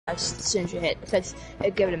as soon as you hit, because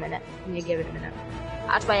give it a minute. You give it a minute.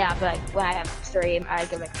 That's why I have like when I have stream, I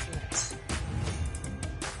give like 2 minutes.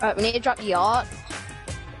 Alright, we need to drop the yacht.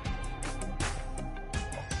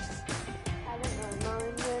 I don't know,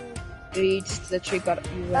 man. You just literally got it.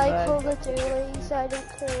 I call the dualies, I don't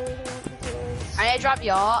care. I need to drop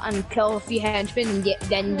yacht and kill a few henchmen and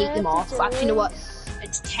then get them off. Actually, you know what?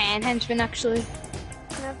 It's 10 henchmen actually.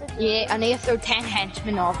 Yeah, I need to throw 10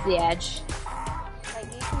 henchmen off the edge. Like,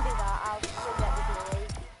 you can do that, I'll go get the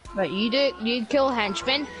dualies. Right, you kill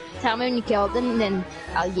henchmen, tell me when you killed them, and then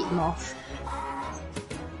I'll get them off.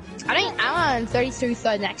 I think I'm on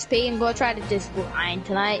 32,000 XP and we'll try to just grind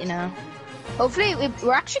tonight, you know. Hopefully,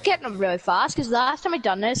 we're actually getting them really fast, because last time I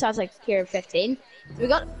done this, I was like tier 15. We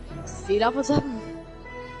got feet up or something.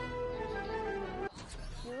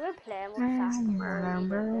 You were playing with that.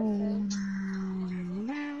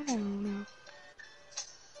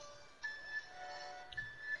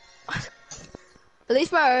 At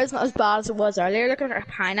least my hair is not as bad as it was earlier. Look at a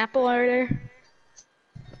pineapple earlier.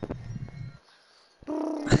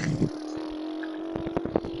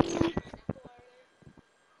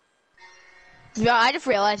 Yeah, I just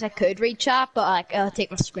realized I could read chat, but like I'll take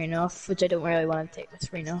my screen off, which I don't really want to take my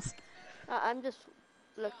screen off. I'm just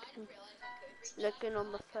looking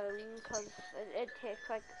on the phone because it takes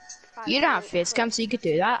like 5 You don't have face cam, so you could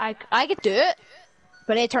do that. I could do it,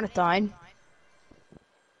 but I need to turn it down.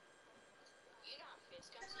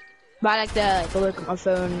 But I like to look at my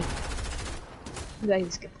phone. I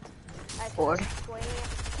just get bored.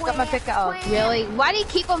 Got my pick out. Really? Why do you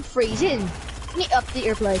keep on freezing? You need to update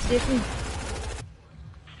your PlayStation.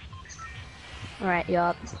 Alright,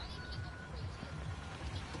 yup.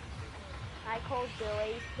 I called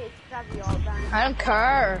Billy, kids grab the all down. I don't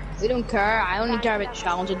care. We don't care. I only care about the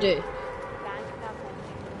challenge I do.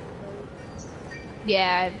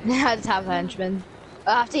 Yeah, I had to have henchmen.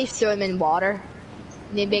 I have to throw them in water.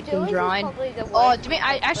 And they make them drown. Oh, do you mean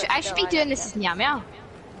I should be doing this as Meow Meow?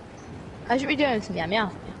 I should be doing this as Meow Meow.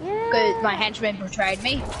 Yeah. Because my henchman betrayed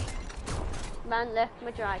me. Man, look, my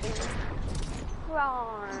dragon.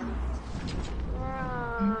 Roar.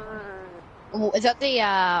 Oh, is that the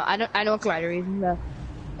I know what glider is, but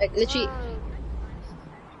like literally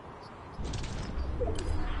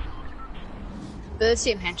they're the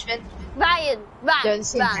same henchmen. Ryan, They're the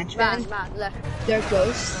same henchmen. look. They're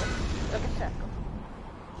ghosts. Look at circle.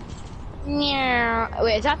 Yeah.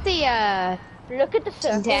 Wait, is that the Look at the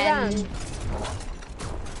circle, Dan.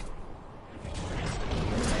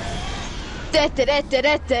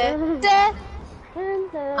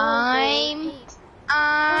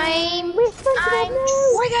 I'm triggered.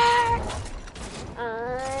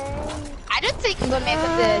 I don't think I'm gonna make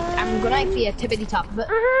it I'm gonna actually a tippity top of it.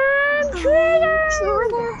 I'm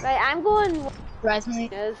triggered. Right, I'm going. Surprisingly,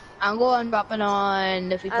 I'm going dropping on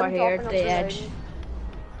the people here to the edge.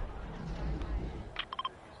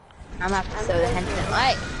 I'm happy to throw the henchman.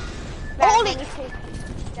 Right. Holy!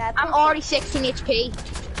 I'm already 16 HP.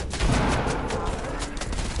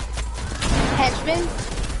 Henchman.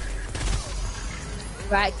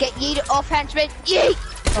 Right, get yeeted off, henchman. Yeet!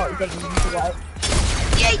 Oh, he didn't need to go.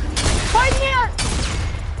 Yeet! Find me out!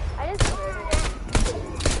 I just heard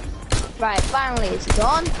it. Right, finally it's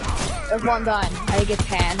done. There's one done. I get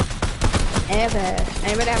 10.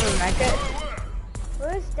 Anybody have a record?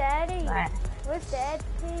 Where's Daddy? Right. Where's Daddy?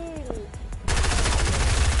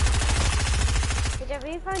 Did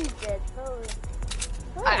you find dead food?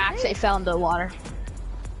 I actually fell into the water.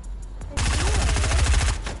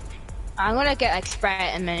 I'm gonna get like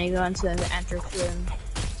Sprite and minigun to enter room.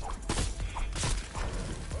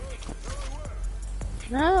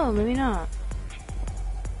 No, maybe not.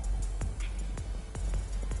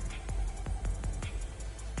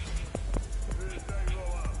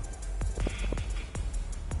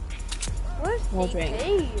 Where's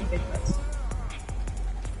DP?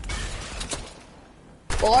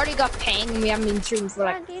 We already got ping and we haven't been streaming for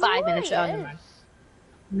like 5 minutes.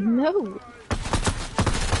 No.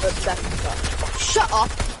 Shut up,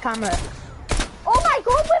 camera. Oh my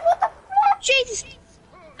god, wait, what the fuck? Jesus.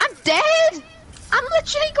 I'm dead. I'm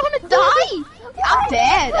literally gonna die. I'm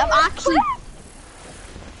dead.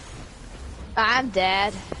 I'm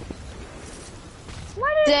dead.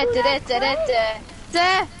 Why did you do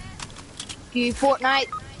that? You Fortnite.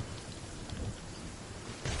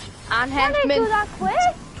 And Why did you do henchman. that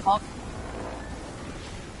quick? Talk.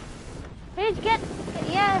 Please get the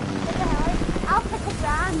hell. I'll pick a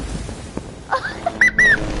brand.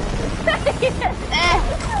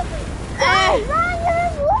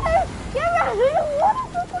 Ryan, what? Get Ryan,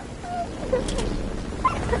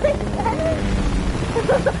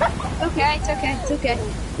 Okay, it's okay.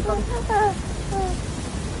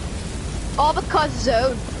 All because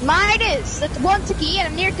zone. Midas! That's once again,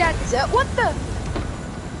 I'm near dead zone. What the?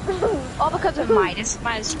 All because of Midas.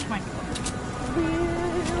 Midas 20.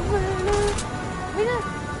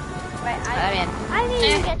 Right, I didn't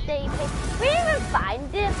even get the pic. We didn't even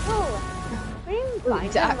find it. We didn't even find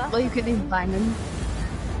Exactly, you couldn't even find them.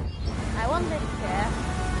 I want this chair.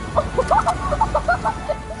 Did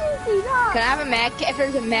you see that? Can I have a med kit if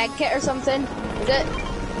there's a med kit or something? Is it?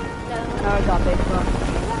 No. No, it's not big one.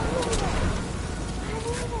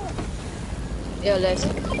 Yeah, Liz.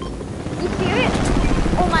 You serious?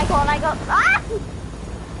 Oh my god, I got. Ah!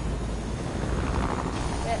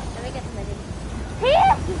 Wait, let me get the medic.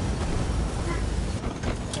 Here!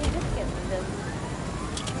 You just get rid of them.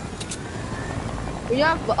 We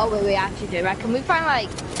don't have, oh wait, we actually do, right? Can we find like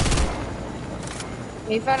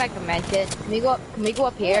a med kit? Can we go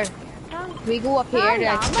up here? Can we go up here to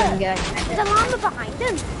actually try and get a med There's a kit? llama behind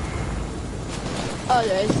him. Oh,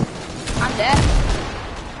 there is. I'm dead.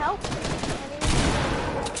 Help.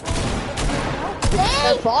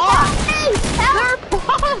 They're bots! They're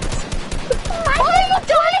bots! Why are you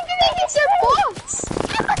doing anything? It's their bots!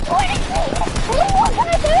 What can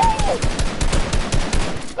I do?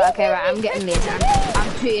 Okay, right, I'm getting laser. I'm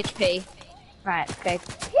 2 HP. Right, okay.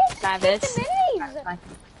 Can I have this? Right, fine.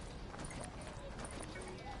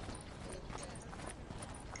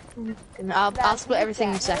 I'll split everything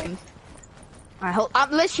in a second. Alright,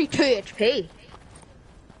 I'm literally 2 HP.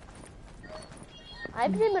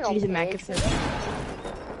 I've been on She's a magazine.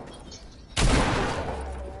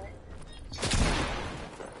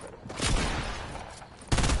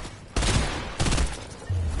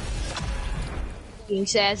 He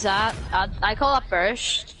says that. I call up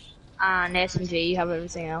burst, and SMG, you have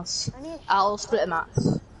everything else. I'll split them up.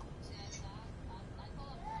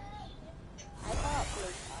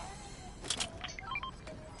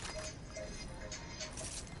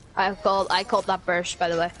 I called that burst, by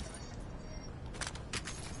the way.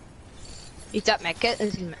 Use that med kit.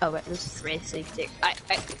 Oh wait, this is 3 safety.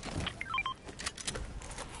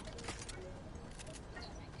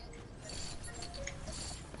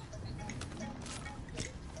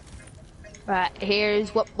 Right,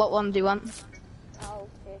 here's what one do you want? I'll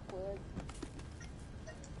take wood.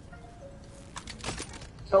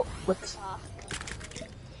 Oh, whoops.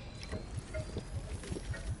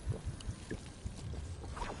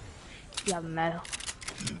 You have a metal.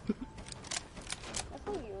 I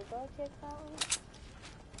thought you were going to take that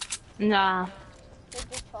one. Nah. Did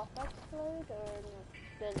the chocolate explode or no?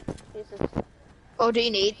 Then this is. Oh, do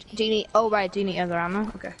you need? Oh right, do you need other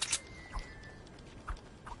ammo? Okay.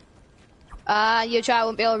 Your chat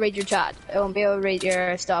won't be able to read your chat. It won't be able to read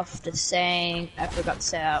your stuff. Just saying, I forgot to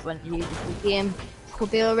say that when you use the game.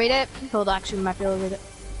 Won't be able to read it. Hold action, might be able to read it.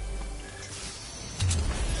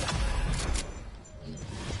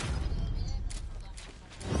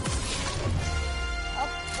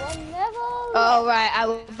 Oh right, I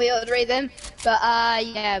won't be able to read them. But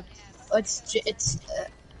yeah, it's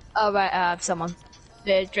oh right, someone.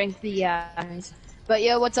 They drink the But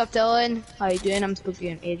yeah, what's up, Dylan? How you doing? I'm supposed to be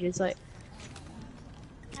in ages, like.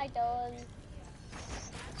 Hi, Dylan.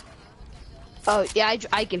 Oh yeah,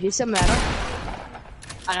 I give you some metal.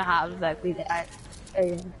 I don't have like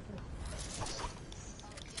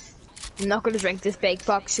I'm not gonna drink this big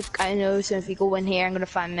box. I know, so if you go in here, I'm gonna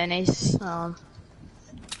find minis.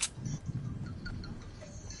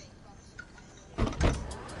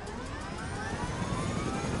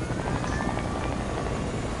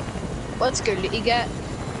 What skill did you get?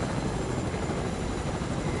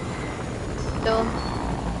 No.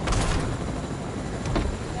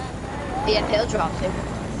 Yeah, pill drop too.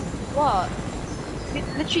 What?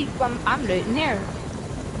 Literally, I'm looting here.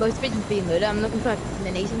 Most pigeons being looted. I'm looking for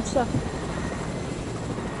minis and stuff.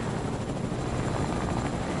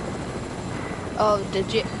 Oh,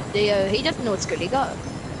 did you? He doesn't know what skill he got.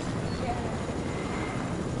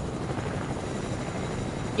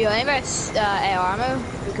 Yo, anybody AR ammo?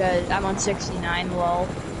 Because I'm on 69, lol.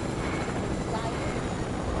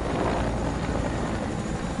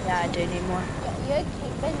 Yeah, I do need more.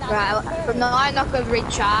 Right, from now on I'm not going to read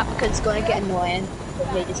chat because it's going to get annoying.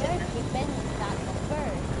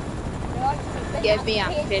 Give me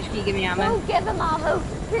ammo, please. Can you give me ammo? Don't give him ammo.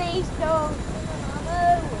 Please don't give him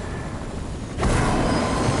ammo.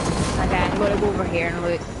 Okay, I'm going to go over here and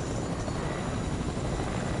loot.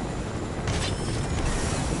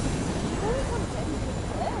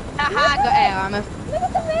 Haha, I got air armor. Look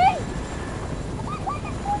at the ring!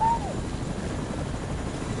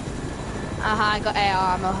 Aha, I got air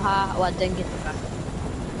armor. Ha, well, I didn't get the back.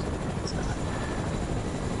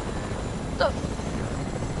 So,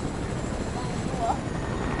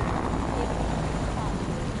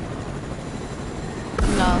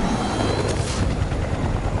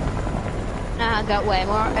 I got way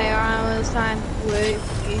more AR ammo this time. Wait.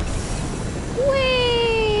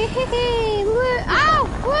 Wee! Wee! Ow!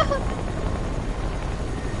 Woo!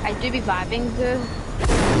 I do be vibing though.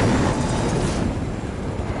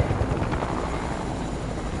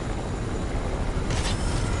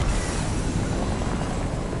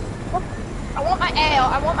 I want my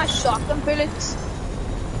AR, I want my shotgun bullets.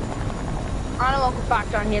 I don't want to go back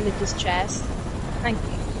down here with this chest. Thank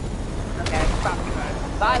you. Okay,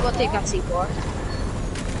 bye, we'll take that C4.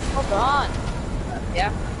 Hold on.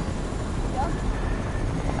 Yeah.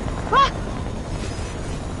 Ah!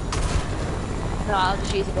 No, I'll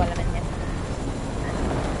just use it while I'm in here.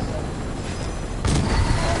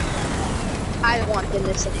 I don't want in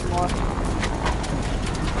this anymore.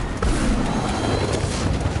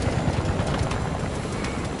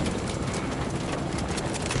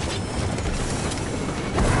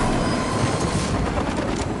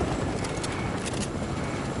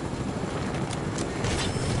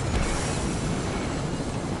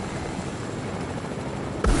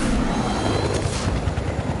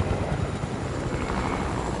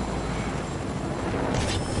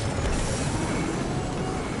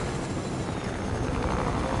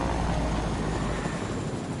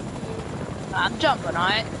 I'm jumping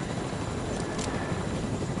on it.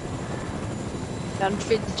 I don't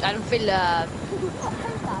feel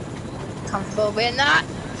comfortable with that.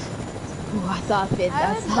 Oh, I thought I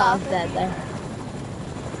was dead there.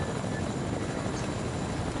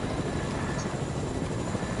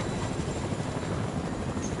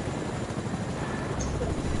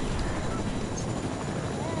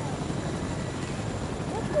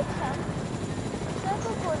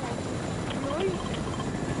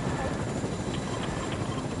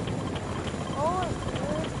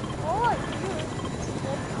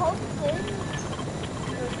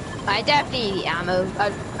 I definitely need ammo.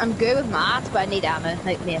 I'm good with math, but I need ammo,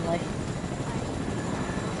 like mainly.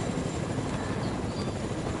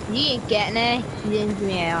 You ain't getting any. You didn't give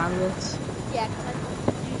me any ammo. Yeah, because I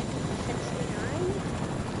used 69.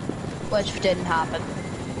 Which didn't happen.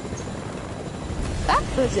 That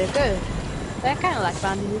bazooka. I kind of like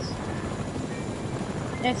bandages.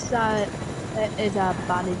 It is a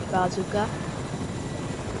bandage bazooka.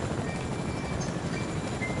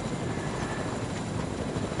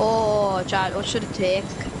 Oh, Chad, what should it take?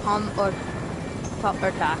 Pump or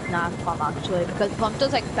tack? Nah, pump actually, because pump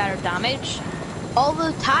does like better damage.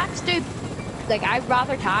 Although tacks do, like I'd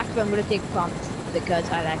rather tack, but I'm gonna take pump because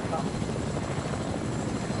I like pump.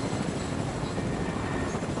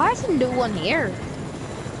 Why is there no one here?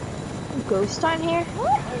 Ghost down here?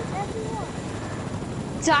 What is everyone?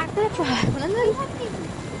 Exactly, that's what happened.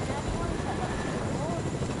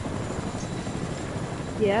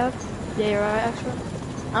 Yeah, you're right, actually.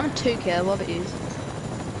 I'm a 2 kill, what about you?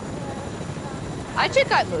 I took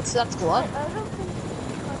out most of that squad. I don't think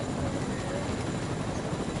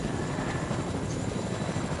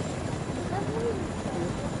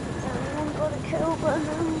I'm gonna kill them.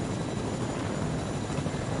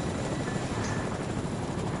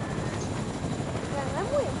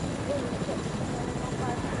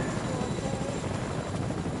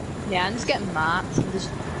 Yeah, I'm just getting marked and just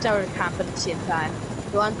started camping at the same time.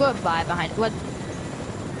 Do I want to go by behind? What?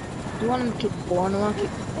 Do you want to keep going? I want to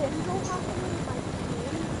keep.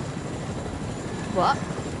 What?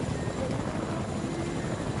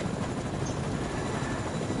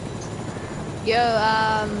 Yo,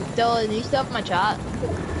 Dylan, you still have my chat?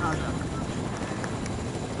 Oh no.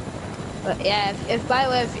 But yeah, if by the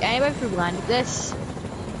way, if anybody who landed this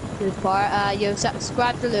to the part, yo,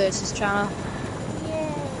 subscribe to Lewis's channel.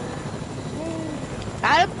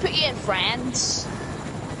 I'll put you in friends.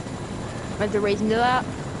 There's a reason to that.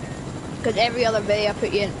 Because every other video I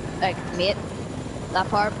put you in, like, mate, that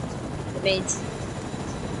part, it means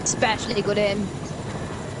especially good to him.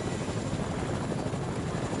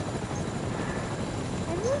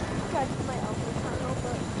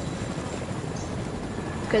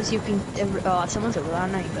 Because you can, oh, someone's over there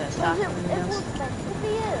now, but it's not. It was meant to be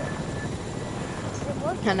it.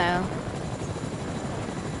 I know.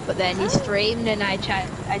 But then you streamed and I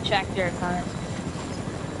checked your account.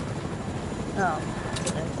 Oh,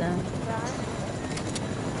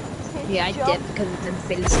 yeah, I did because it didn't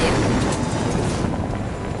feel safe.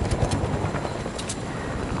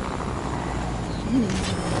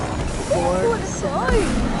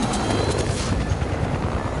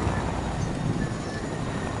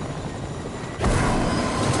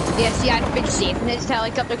 Yeah, see, I'd been safe in this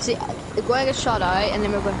helicopter because they're going to get shot out and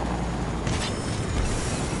then we're going.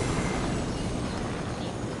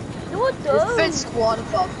 The first squad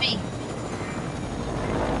above me.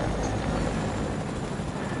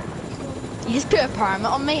 You just put a pyramid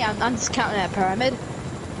on me. I'm just counting a pyramid.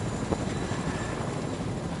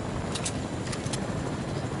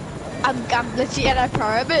 I'm literally at a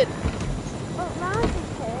pyramid. But mine's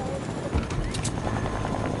okay.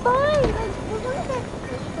 Fine, like, we're gonna get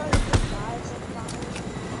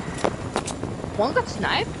One got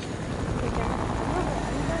sniped.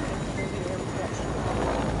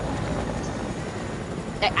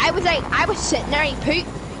 I was sitting there and he put,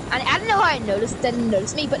 and I don't know how didn't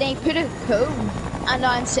notice me, but then he put a cone, and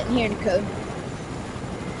now I'm sitting here in the cone.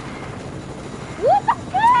 What the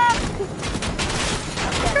fuck?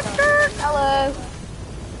 Hello.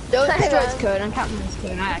 Don't destroy this cone, I'm counting this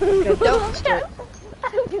cone. I actually go, don't destroy it.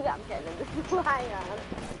 I'm getting this fly on.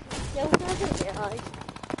 You'll never realise.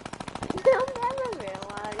 You'll never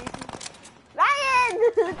realise. Ryan!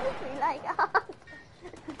 Be like,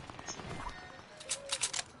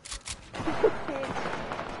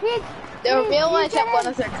 Pidge, They'll realise that one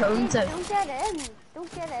of their cones is. Don't get in.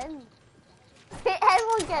 Don't get in.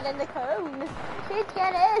 Everyone get in the cone. Pidge,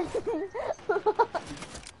 get in.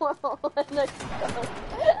 We're all in the cone.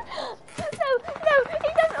 No, he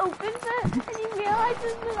just opens it and he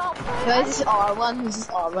realises we're not playing. No, this is R1, this is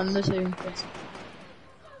R1, the two.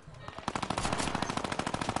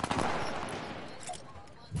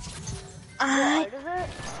 Out of it.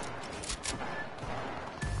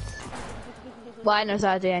 Why knows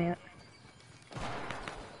how to do any of it?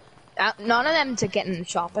 None of them to get in the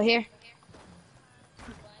shopper here.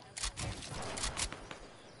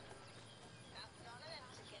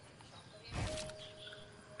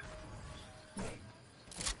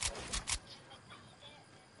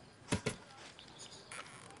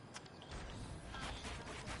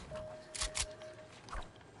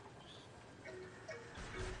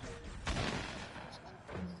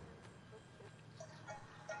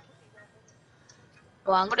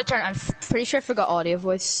 Well, I'm gonna turn. I'm pretty sure I forgot audio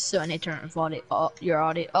voice, so I need to turn off your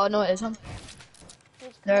audio. Oh no, it isn't.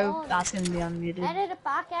 They're asking to be unmuted. Edit it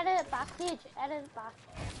back, Pidge. Edit it back.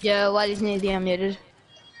 Yeah, why does it need to be unmuted?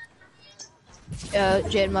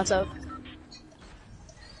 Jade, what's up?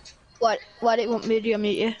 What? Why do you want me to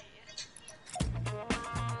unmute you?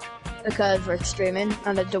 Because we're streaming,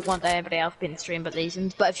 and I don't want anybody else being streamed but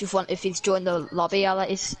Legions. But if he's joined the lobby, I'll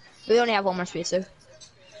let you. We only have one more space, so.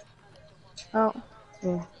 Oh.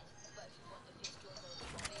 Yeah.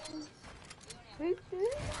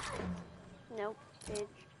 No, Pidge.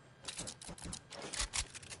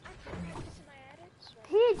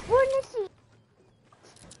 Pidge, what is he?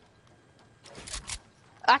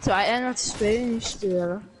 That's right, and that's Spanish.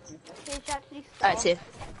 Pidge, actually stop. That's it.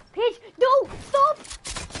 Pidge, no, stop!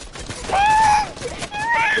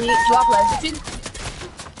 Pidge! Do you have lesbian?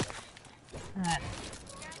 Alright.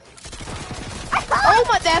 Oh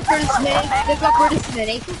my god, British Mini! They've got British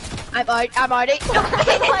Mini. I'm out it. Come on,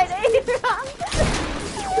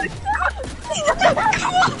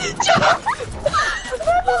 jump!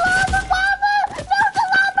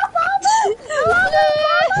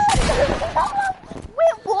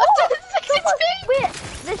 Wait, what? Wait,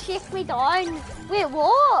 they shake me down. Wait,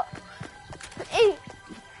 what? He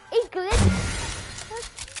glitched.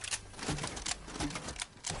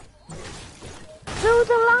 There was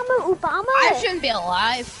a Llama Obama. I shouldn't be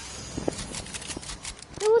alive.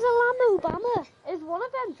 There was a Llama Obama. Is one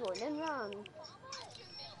of them joining round?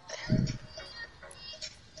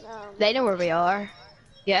 They know where we are.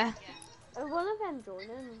 Yeah. Is one of them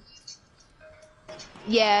joining?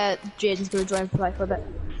 Yeah, Jaden's gonna join for like a bit.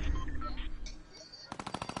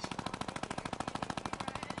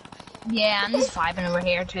 Yeah, I'm just vibing over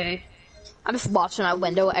here too. I'm just watching out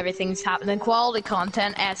window, everything's happening. Quality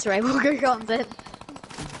content, SRA content.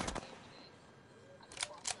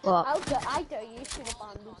 What? I do, you should have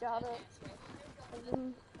bandaged at it.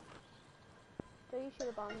 You should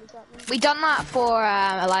have bandaged at me. We done that for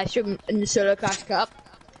a live stream in the Solo Clash Cup.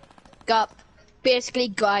 Basically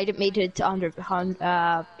guided me to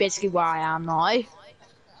basically where I am now.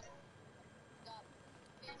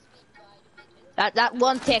 That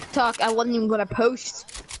one TikTok I wasn't even gonna post.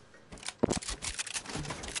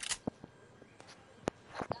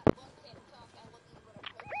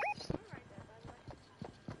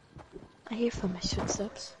 I hear from my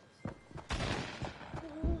footsteps.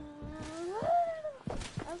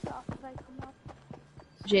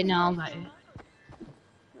 Jay, now I'm out.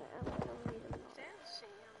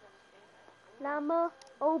 Llama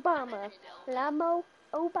Obama. Llama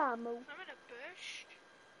Obama. I'm in a bush.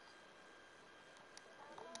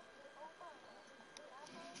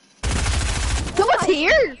 Someone's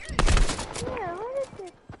here! Yeah, what is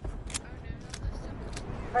it?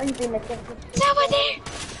 Someone there!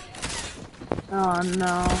 Oh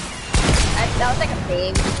no. That was like a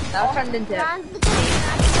thing. That was turned into. Run.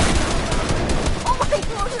 Oh my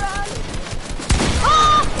god, run!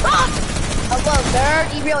 Oh, well, nerd.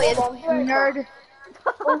 He really is a nerd.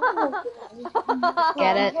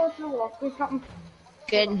 Get it?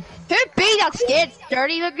 Good. Who beat that skid?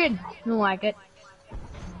 Dirty looking. Don't like it.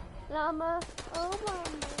 Llama. Oh, mama.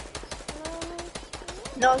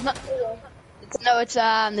 No, it's not. It's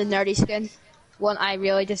the nerdy skin. One I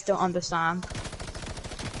really just don't understand.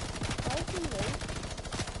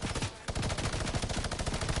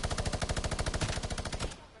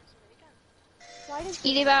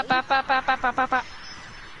 Skitty ba ba ba ba ba ba ba ba.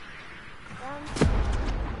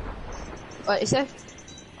 What is it?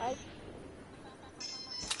 What?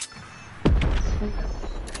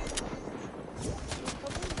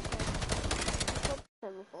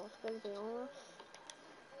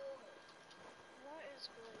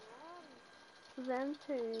 Them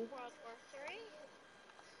two. World War III?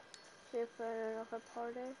 Super of a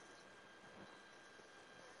party.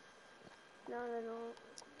 No, they don't.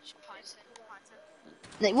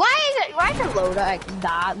 Like, why is it load like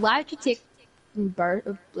that? Why would you take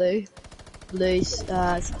blue's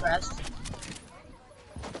express?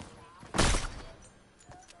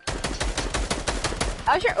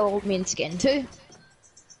 How's your old main skin too?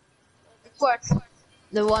 What?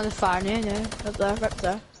 The one that's far near, no, up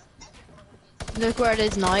there. Look where it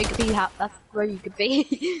is now. You could be that's where you could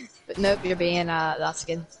be, but nope, you're being that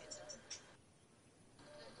skin.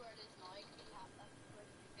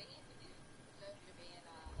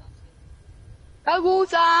 Hello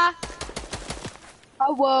there.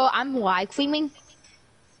 Hello, I'm live streaming.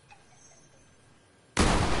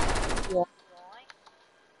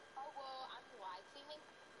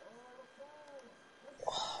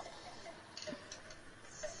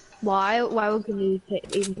 Why would you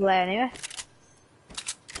even play anyway?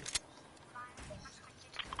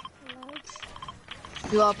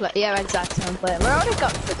 You all play? Yeah, exactly. I'm playing. We already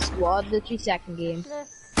got the squad. The 3-second game. Yeah.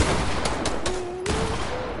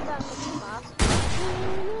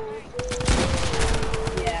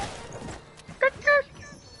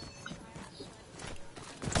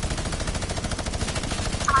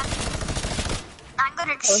 I'm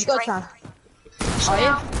gonna Let's go, Chan. Are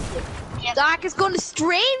you? Yeah. Zach is going to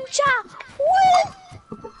stream, chat. What?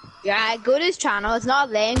 Yeah, go to his channel. It's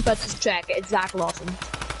not lame, but just check it. It's Zach Lawson.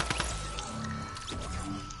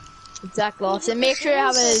 It's Zach Lawson. Make sure you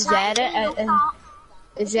have a Z, two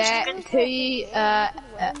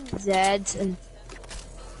Zs, and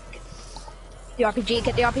the RPG.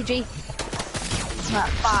 Get the RPG.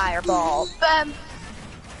 Fireball. Bam. You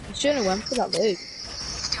shouldn't have went for that loot.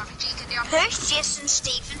 Who's Jason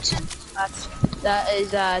Stevenson? That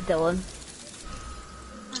is Dylan.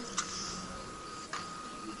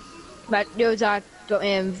 But yo, Zach, don't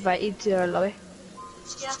invite you to our lobby.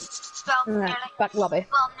 Yeah. Well, nearly. Back lobby.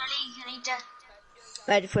 Well, nearly. You need to.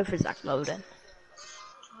 I just wait for Zach to load in.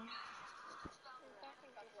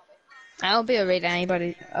 I won't be able to read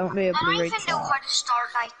anybody. I won't be able I to don't read. even know where to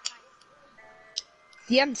start. Like.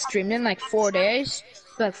 You haven't streamed in like 4 days,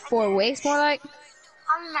 like 4 weeks more like.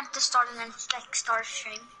 I'm meant to start and then like start a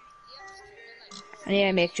stream. I need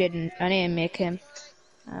to make Jaden. I need to make him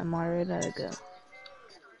moderator. There we go.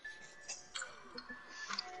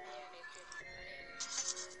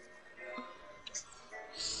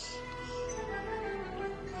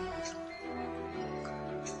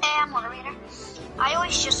 Moderator. I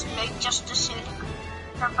always just look just to see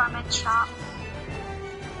if I'm in chat.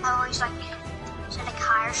 I always like say like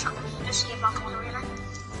hi or something to see if I'm moderator.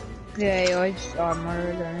 Yeah, you always are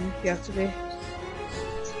moderator. You have to be.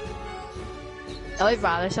 I would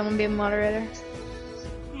rather someone be a moderator.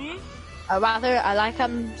 Hmm? I like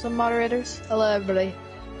having some moderators. Hello, everybody.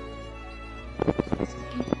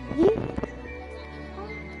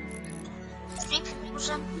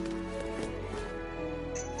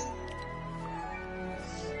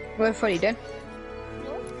 What are you doing?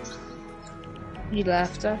 No. You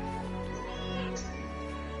left her.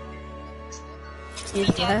 You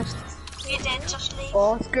just left. You did just leave.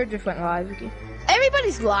 Oh, Skirt just went live again.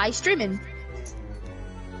 Everybody's live streaming.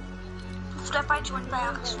 Flip, I joined by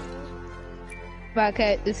accident.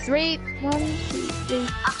 Okay, the 3, 1, 2, 3,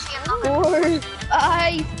 Actually, I'm not. 4,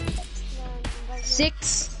 5,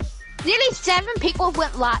 6. Nearly 7 people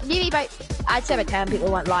went live. Nearly about, I'd say about 10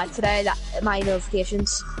 people went live today. That my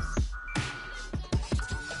notifications.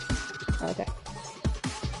 Okay.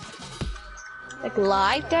 Like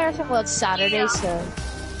live there or something? Well, it's Saturday, Yeah. so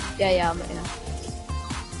yeah, you know.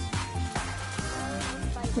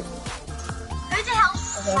 Who the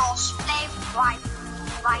hell's Frostblade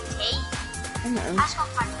YT? I don't know. That's got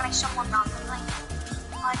found by someone randomly.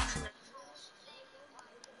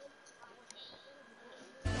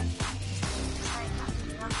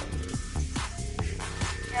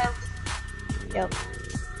 Yep.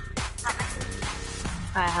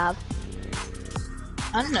 I have.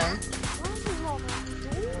 I don't know.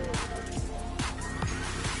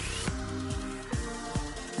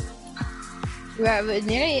 We're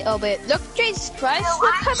nearly a bit. Look, Jesus Christ, No,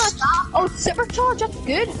 look I'm how much. stuck. Oh, supercharge, that's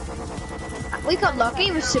good. We got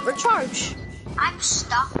lucky with supercharge. I'm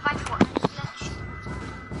stuck. My Fortnite glitch.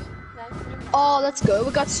 Oh, let's go.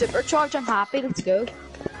 We got supercharge. I'm happy. Let's go.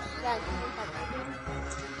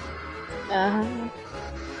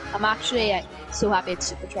 I'm actually so happy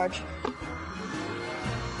it's supercharge.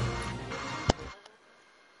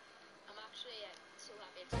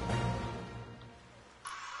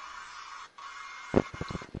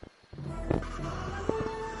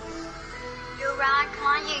 You're right. Can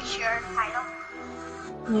I use your title?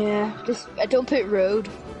 Yeah, just don't put road.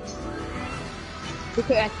 We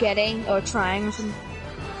put at getting or trying or something.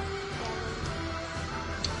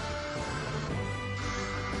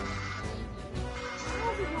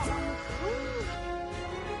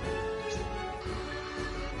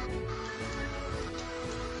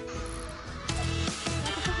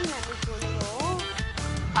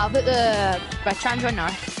 I'll put the trans right now.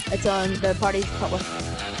 It's on the party's public.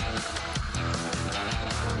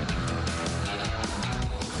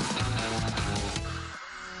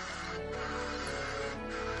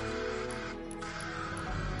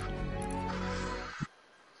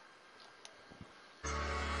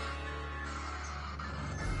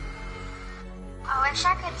 I wish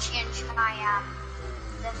I could change my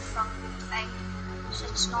the front thing, so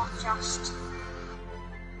it's not just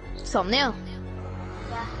Thumbnail.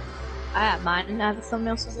 yeah. I have mine and I have a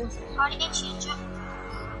thumbnail somewhere. How do you change it?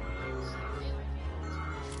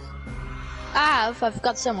 I've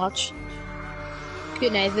got so much.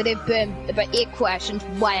 Good night, video. Boom. About 8 questions.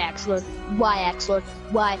 Why excellent? Why excellent?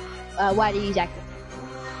 Why do you use active?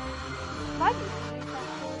 Why do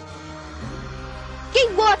you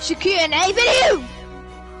Keep watch the Q&A video!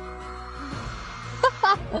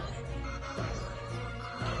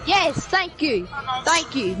 Yes, thank you.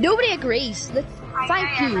 Thank you. Nobody agrees.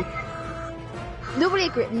 Thank you. Nobody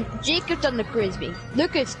agrees. Jacob doesn't agree with me.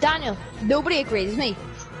 Lucas, Daniel, nobody agrees with me.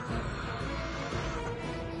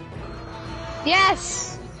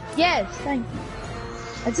 Yes! Yes, thank you.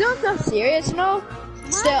 It's not serious, no?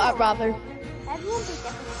 Still, I'd rather. Everyone be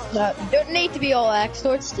different colours. No, don't need to be all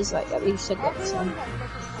extorts, just like at least like Everyone some. be different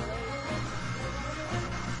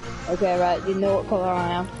colours. Okay, right, you know what colour I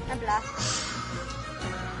am. I'm black.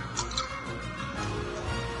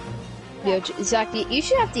 The OG, exactly. You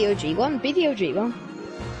should have the OG one. Be the OG one.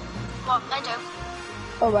 What I do?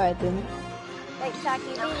 Oh, right, then. Like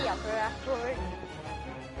Shaggy the upper export.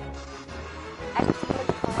 Export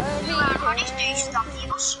How do you do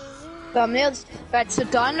thumbnails? Thumbnails. Right, so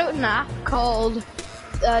download an app called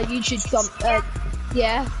YouTube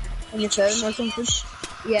yeah, on your phone or something.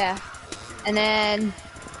 Yeah. And then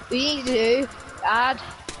what you need to do, add.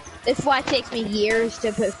 This is why it takes me years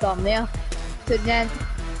to put a thumbnail. So then,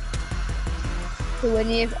 so when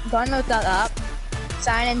you download that app,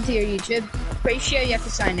 sign into your YouTube. Pretty sure you have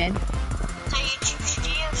to sign in. The YouTube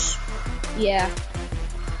Studios. Yeah.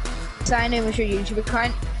 Sign in with your YouTube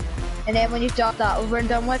account. And then when you've got that over and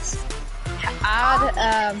done with, add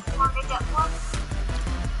Want to get one?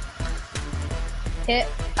 hit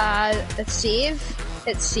save.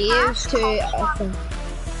 It saves to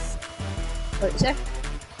what is it?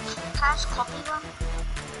 Cash copy one.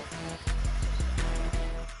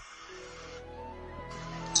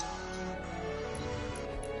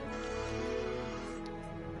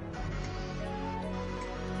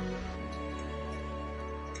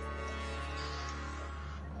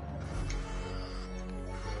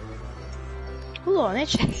 Hold on,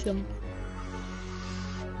 let's check them.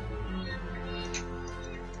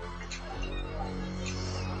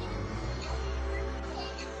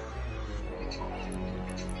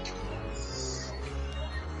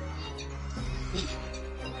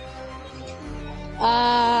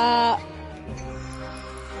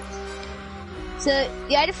 So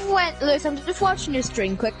yeah, if we went, look, I'm just watching your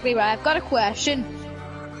stream quickly, right? I've got a question.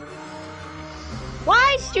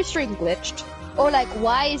 Why is your stream glitched? Or like,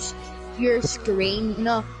 why is your screen?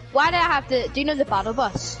 No, why do I have to? Do you know the battle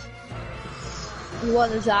bus? The one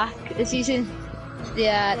that Zach is using,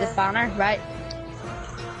 the banner, right?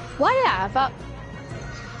 Why do I have that?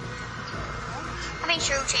 I mean,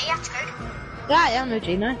 sure, G, that's good. Yeah, I'm no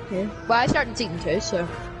G now. Yeah. Well, I started season 2, so.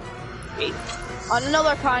 On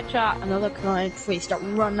another contract, another client, before you start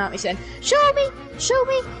running at me saying, show me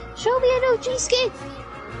an OG skin.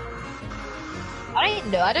 I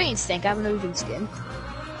don't even think I have an OG skin.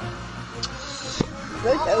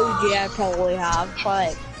 Most OG I probably have,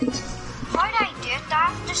 but How do I do it? Do I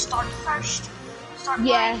have to start first? Start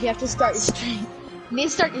Yeah, playing. you have to start your stream. You need to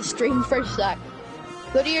start your stream first, Zach.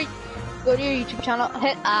 Go to your YouTube channel,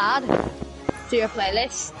 hit add to your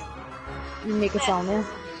playlist, and make a thumbnail.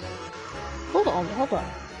 Hold on.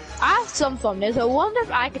 I have some thumbnails. I wonder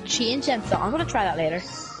if I could change them. I'm gonna try that later.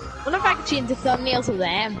 I wonder if I could change the thumbnails of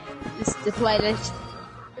them. The playlist.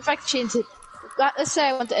 If I could change it. Let's say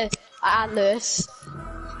I want to add Lewis.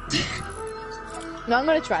 No, I'm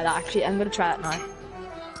gonna try that actually. I'm gonna try that now.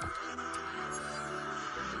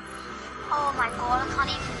 Oh my god, I can't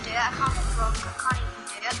even do it. I can't even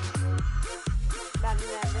do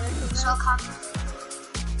it. So I can't.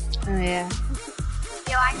 Oh yeah.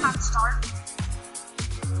 Yo, I can't start.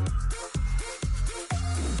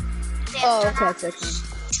 Oh, okay, it's okay.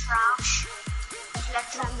 Trash.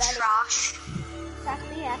 Literal trash. That's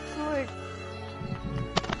the X-Sword.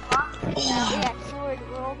 What? The X-Sword.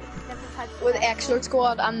 We're all different types of With X-Sword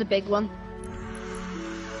Squad, I'm the big one.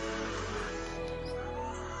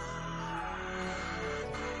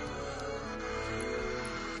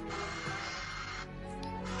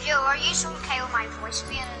 Yo, are you so okay with my voice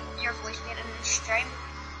being your voice being in the stream?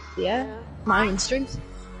 Yeah. My own streams.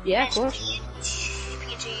 Yeah, of course.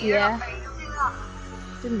 PG, Yeah. you're not do that.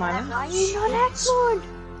 Didn't mind Why are you not X-Sword?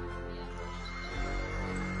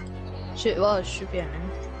 it. Well, it should be in there.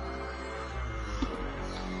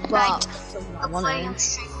 Well, Right. something I I'm want playing to.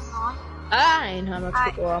 streaming now. I know how much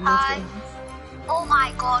people are on my stream. Oh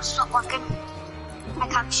my god, it's not working. I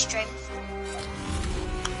can't stream.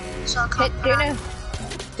 So I can't.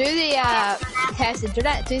 Do the test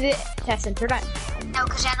internet. Do the test internet. No,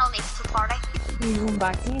 because then I'll leave the party. You going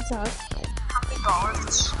back inside? Can't be bothered.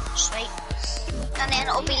 It's sweet. And then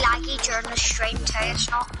it'll be laggy during the stream too. It's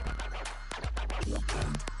not.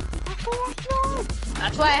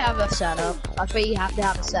 That's why I have a setup. That's why you have to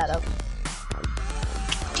have a setup.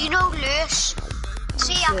 Do you know Lewis?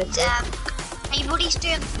 See, hey, what he's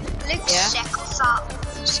doing? Looks Yeah. sick with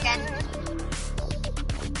that skin.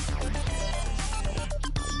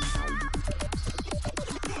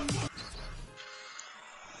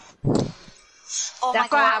 Oh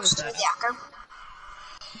That's my why I god, have a it's the echo.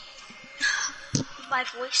 My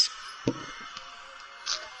voice.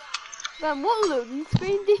 Man, what loading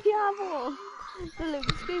screen do you have on? The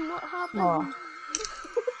loading screen, what happened? Oh.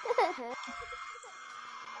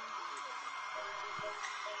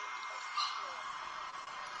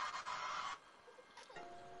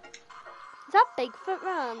 Is that Bigfoot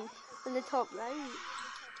round in the top right?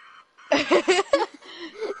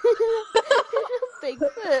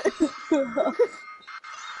 Bigfoot.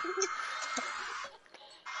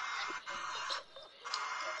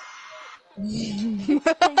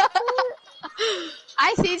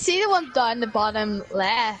 I see the one down the bottom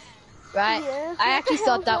left, right? Yeah. I actually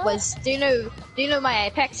thought that was. Do you know my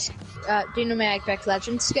Apex? Do you know my Apex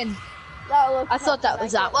Legends skin? That looks I thought that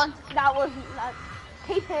was that one. That wasn't that.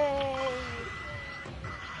 Hey.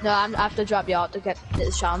 No, I have to drop you out to get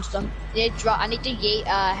the challenge done. I need to yeet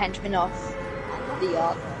henchman off the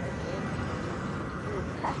yacht.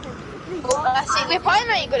 See, we're probably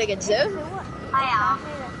not even gonna get Zoom. I am.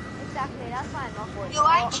 Exactly, that's why I'm not going. Yo,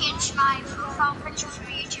 I changed my profile picture for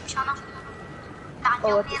your YouTube channel.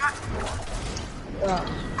 Daniel Oh, made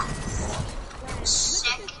it.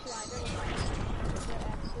 Sick.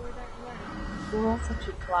 Oh, such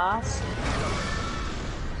a class.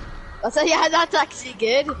 Yeah, that's actually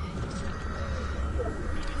good.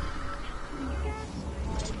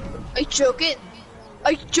 Are you joking?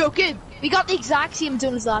 Are you joking? We got the exact same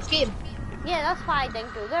zone as last game. Yeah, that's why I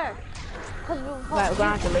didn't go there. Cause Right, we're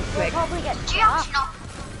gonna have to look we'll quick. probably get Do you actually know?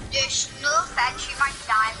 There's no offense, you might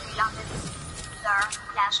die if you landed there,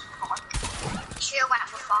 Pleasant Park. She went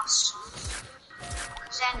with us.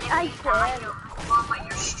 Cause then if I you die, did. you'll go on with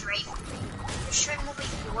your stream. Your stream will be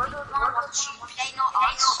yours, not us. They not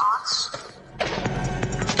us.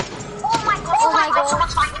 Oh my god, Oh my god.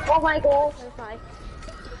 someone's fighting. Oh my god. That's fine.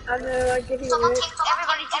 I know, I give you Someone take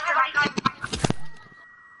everybody.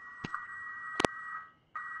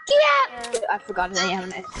 I forgot his name. Oh,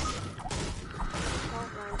 man.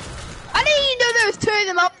 I didn't even know there was two of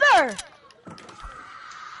them up there.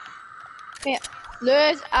 Yeah,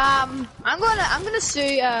 Lewis, I'm gonna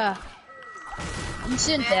sue, I'm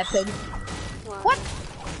suing Deadpool. What?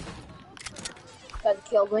 That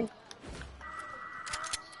killed me.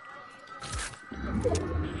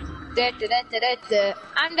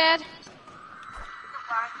 I'm dead.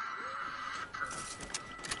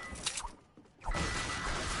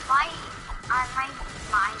 My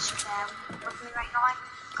mind's with me right now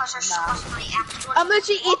because there's supposed to be extra. I'm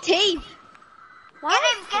actually 18. Get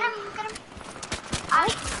him. I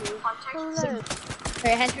Hello.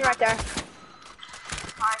 Hey, henchman right there.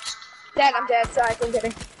 I'm dead. Sorry, I'm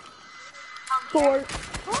kidding. 4. Why are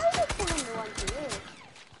you pulling the one here?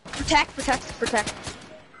 Protect. You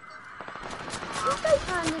guys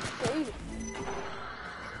can't escape.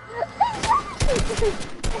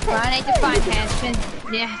 Well, I need to find henchmen.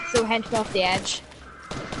 Yeah, so henchmen off the edge.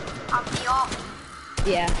 I'll be off.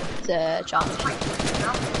 Yeah, it's a challenge. There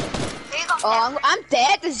you go. Oh, I'm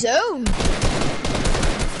dead. The zone.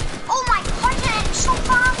 Oh my god, it's so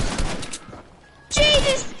fast.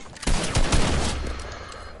 Jesus!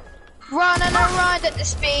 Running around at the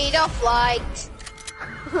speed of light.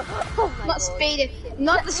 Oh my Not god. speed of,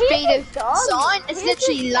 not the speed of sound. It's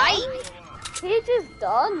literally light. He's just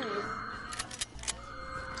done. You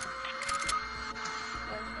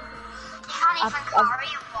can't even carry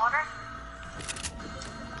your water.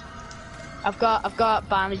 I've got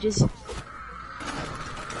bandages. I'm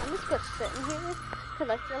just gonna sit in here because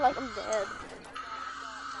I feel like I'm dead.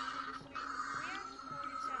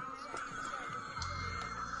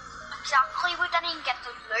 Exactly, we didn't even get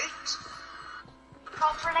the loot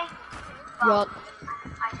properly. Well,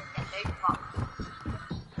 I didn't get loot, but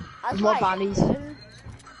That's more why I bandies. did.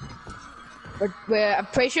 I'm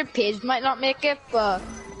pretty sure Paige might not make it, but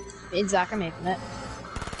me and Zach are making it.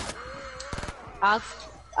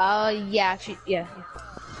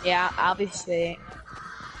 Yeah, I'll be sweet.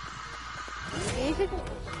 You could-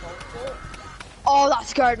 Oh, that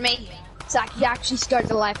scared me. Zach, you actually scared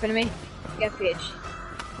the life out of me. Get Paige.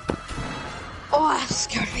 Oh, that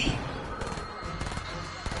scared me.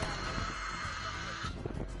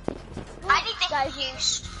 I need to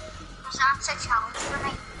use because that's a challenge for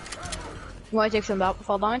me. You want to take some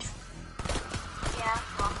fall damage? Yeah,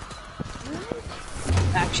 well,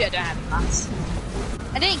 Actually, I don't have any mats.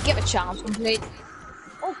 I didn't give a challenge complete.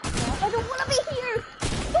 Oh crap, I don't want to be here. I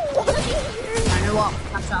don't want to be here. I know what.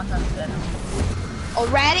 That challenge has been.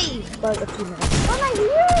 Already? About a few minutes. Am I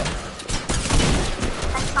here?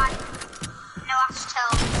 that's fine. No, that's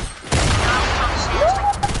till. No, that's till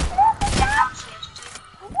Thursday. Yeah, that's Thursday.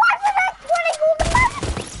 Why was I running on the map?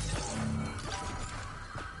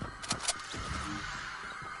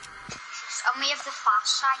 And we have the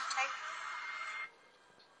fast side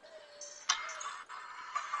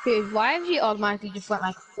too. Dude, why have you automatically just went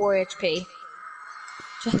like 4 HP?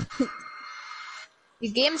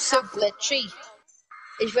 Your game's so glitchy.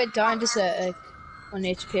 It went down to 1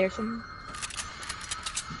 HP or something.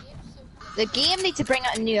 The game needs to bring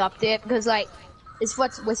out a new update because like, it's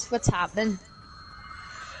what's happening.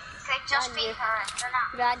 Could just be her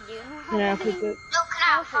internet. Brad, you know how You know, to 'cause be- it- No, can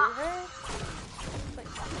I have that?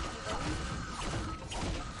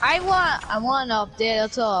 I want an update.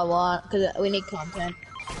 That's all I want because we need content.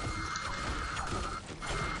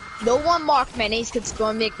 No one mark minis because it's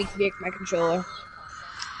going to make me break my controller.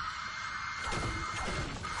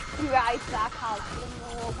 Right back out in the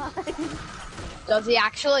wall. Does he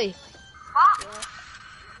actually? What?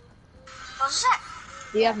 Was it?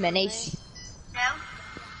 Do you have minis? No.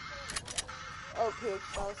 Oh, Page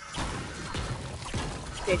does.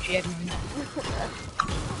 Did you have minis?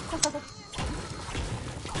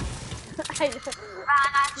 I just...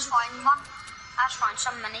 Right, I just found one. I just found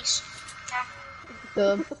some minis. There.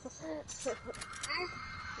 Good.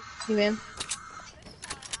 You win.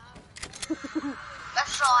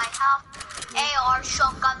 That's all I have. AR,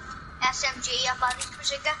 shotgun, SMG, and bandage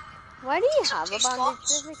bazooka. Why do you Some have a two bandage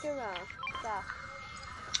spots. bazooka now? Yeah.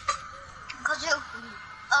 Because you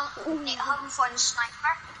haven't found a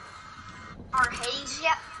sniper or haze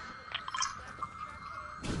yet.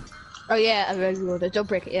 Oh yeah, I reloaded it. Don't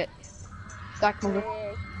break it yet. Back over.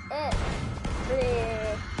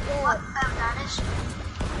 What that is?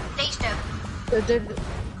 These two.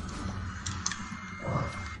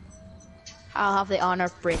 I'll have the honor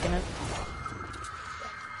of breaking it.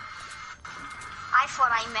 I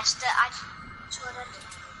thought I missed it. I just sort of.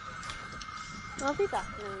 I'll be back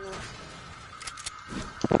in a minute.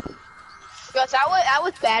 Because I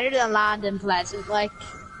was better than Landon Pleasant. Like,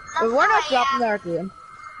 we were not dropping our game.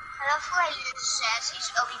 I love how he says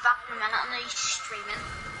he'll be back in a minute and he's streaming.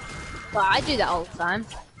 Well, I do that all the time.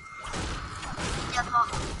 Yeah, but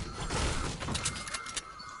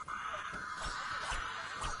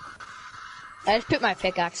I just put my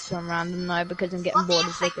pickaxe on random now because I'm getting what do bored you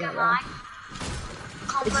of think looking of at mine?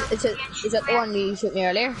 that. Is that the one you shot me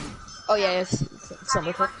earlier? Oh yeah, it's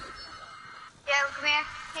Summerfoot. Yeah, come here,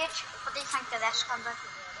 Paige. What do you think of this combo?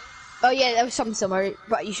 Oh yeah, that was something similar,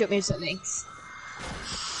 but you shot me with something else.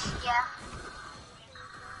 Yeah.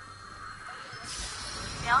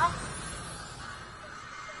 Really?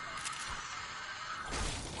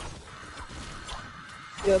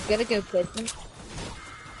 You'll get a good placement.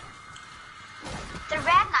 The red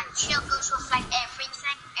knight shield goes with like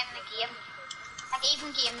everything in the game. like even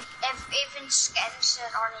even skins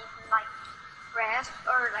that aren't even like red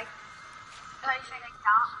or like anything like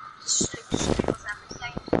that. Just looks good with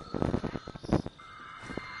everything.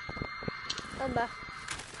 I'm back.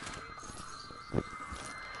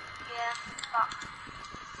 Yeah, but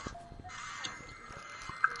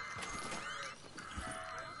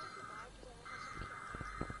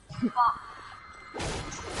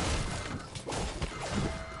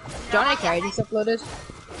Johnny Carey just uploaded.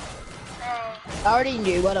 I already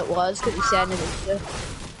knew what it was because he said in the video.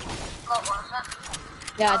 what was it?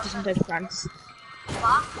 Yeah, different types of pranks.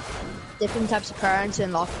 What? Different types of parents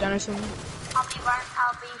in lockdown or something. I'll be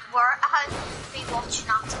watching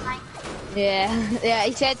that tonight. Yeah, yeah,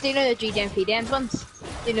 he said, do you know the GDMP dams ones?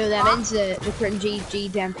 Do you know them What? ones, the cringy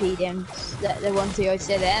GDMP dams, the ones who always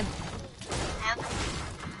say them? No.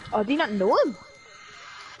 Oh, do you not know him?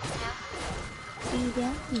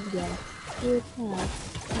 No.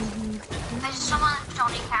 Is someone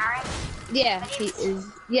Johnny Carey? Yeah, he is,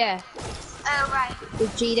 yeah. Oh, right. The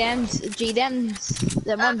GDMs,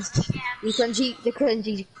 them ones. The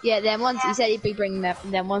cringy, yeah, them ones. He said he'd be bringing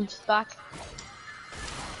them ones back.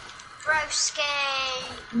 Broski.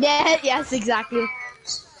 Yeah, yes, exactly.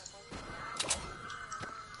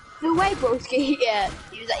 No way, broski. Yeah,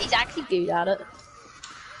 he's actually good at it.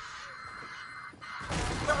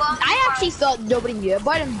 I actually thought nobody knew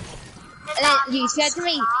about him. And then you said to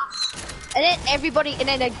me, and then everybody, and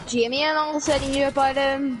then like Jamie and all of a sudden knew about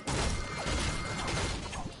him.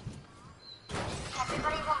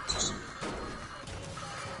 Everybody watches.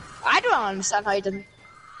 I don't understand how he didn't.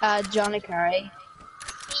 Johnny Carey.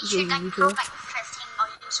 He should like have like 15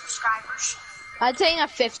 million subscribers. I'd say not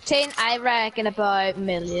 15, I reckon about a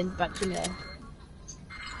million, but you know.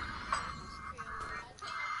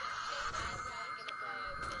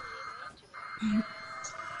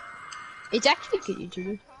 It's actually a good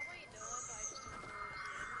YouTuber.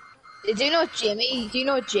 Do you know what Jimmy? Do you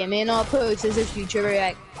know what Jimmy and all posts is this YouTuber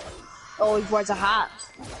like always wears a hat?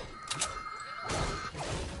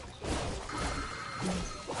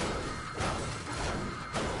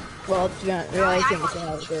 Well, do you not really think it's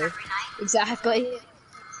another good? Exactly.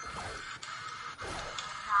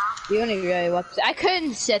 You only really watch. I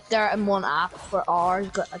couldn't sit there in one app for hours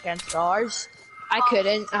against hours. I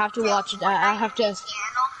couldn't. I have to watch it. I have to.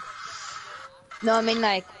 No, I mean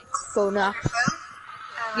like phone app.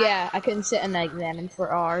 Yeah, I couldn't sit in like them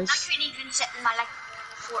for hours. I couldn't even sit in my like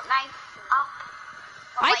Fortnite app.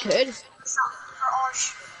 I could. For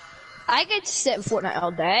hours. I could sit in Fortnite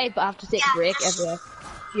all day, but I have to take a break every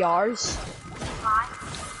few hours. Why?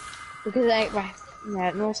 Because like,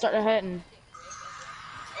 yeah, no, start to hurt and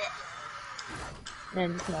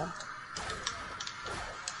then no.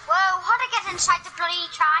 Whoa, how to get inside the bloody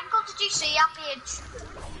triangle? Did you see that page?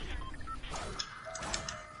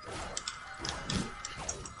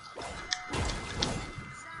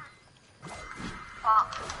 What?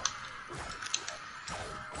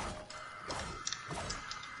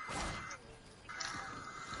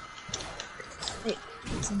 Wait,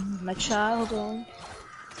 my child on.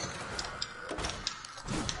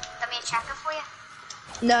 Let me check it for you.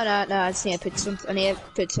 No, I just need to put some. I need to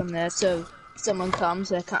put some there so if someone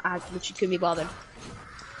comes, I can't act, but she couldn't be bothered.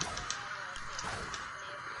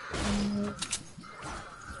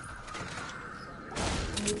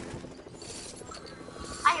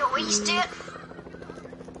 I always do it.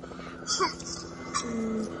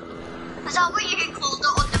 Is that what you called it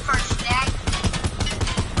on the first day?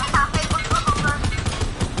 I have it with over.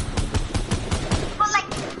 But like,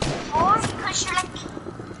 why? Because you're like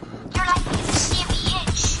the same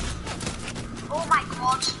age. Oh my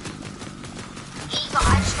god. Eva, I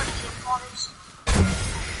just got to eat bodies.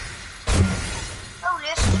 Oh,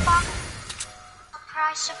 this is back.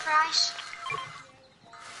 Surprise, surprise.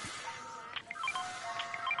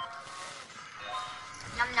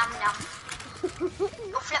 Num num num.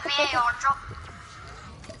 Go flip me a yard drop.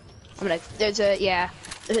 I'm like, there's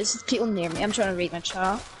people near me. I'm trying to read my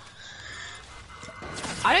child.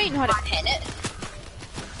 I don't even know how to pin it.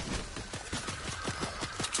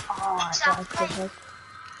 Oh my god,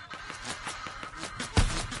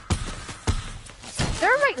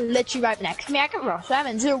 they're like literally right next to me. I can rush them.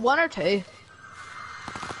 Is there one or two?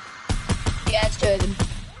 Yeah, it's two of them.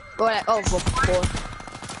 Oh, four.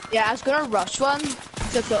 Yeah, I was gonna rush one,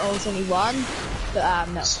 except that there was only one, but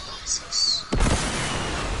no. Jesus.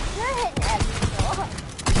 You're hitting everything.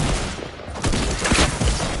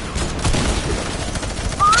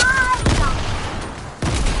 Why?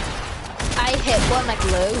 I hit one like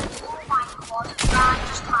low. Oh my god. Ryan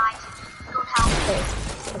just died. Don't help me. Okay.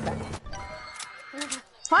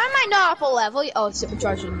 Why am I not up a level? Oh, it's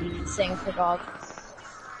supercharging these things, I forgot.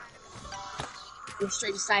 You're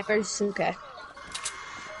straight snipers? Okay.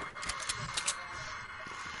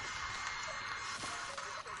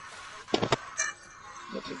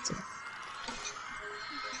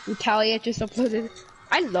 Retaliate just uploaded.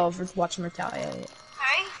 I love watching Retaliate.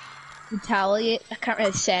 Hey? Retaliate. I can't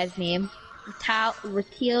really say his name.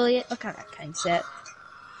 Retaliate. I can't say it.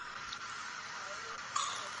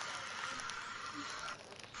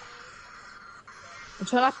 I'm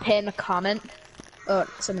trying to pin a comment. Oh,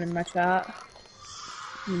 someone in my chat.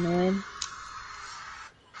 Annoying.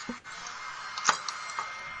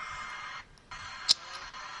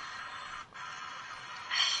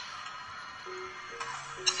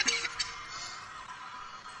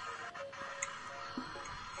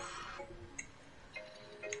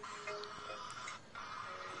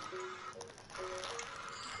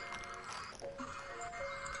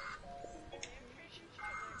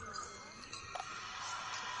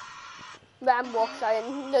 Man walks out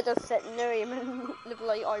and they're just sitting there aiming the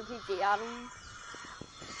bloody RPG at him.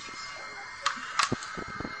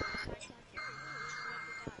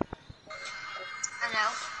 I know.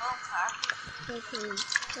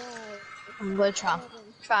 I'm gonna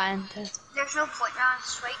trying to. There's no point now,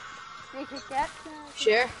 it's sweet. You can get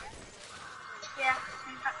Sure. Yeah.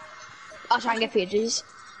 I'll try and get pages.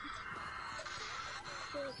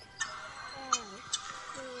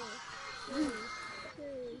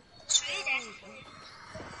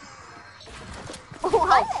 Oh,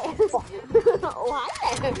 hi there. Oh,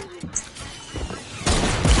 hi there.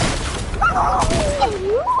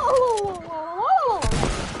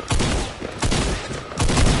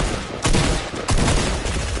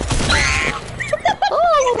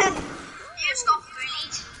 You just got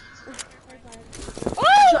bullied.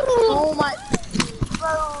 Oh my.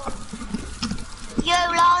 Yo,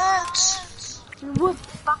 lads. What?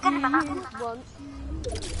 Back in a minute. Once.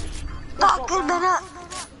 Back in a minute.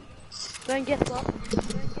 Don't get up.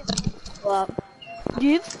 Well,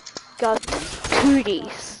 You've got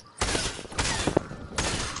cooties.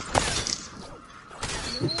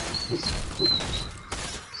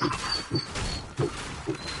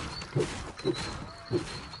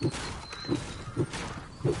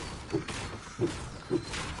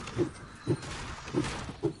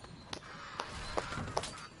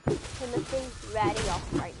 Timothy's ready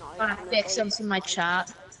off right now. I'm gonna fix them in my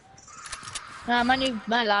chat.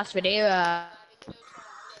 My last video,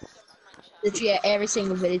 literally every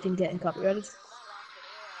single video been getting copyrighted.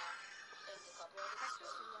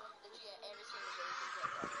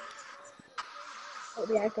 Oh,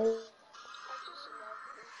 yeah, okay.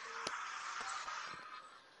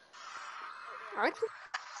 Aren't you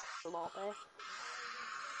a lot there?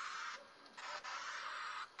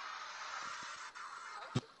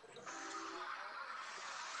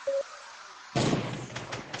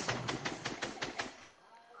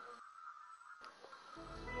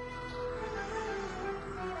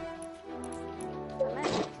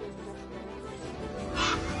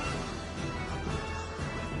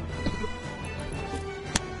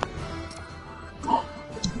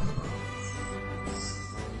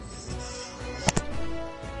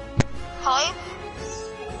 Hi.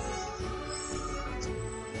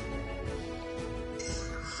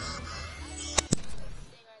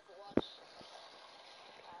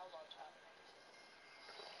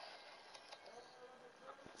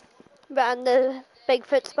 And the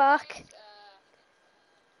Bigfoot's back.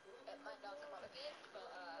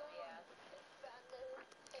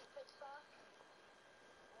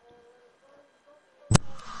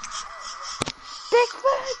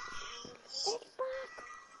 Bigfoot! It's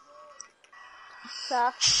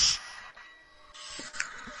back! Sir.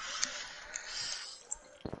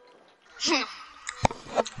 Sir.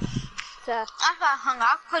 That's why I hung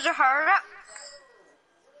up, because I heard it.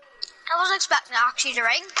 I was expecting it actually to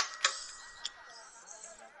ring.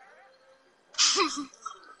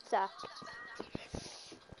 Zach.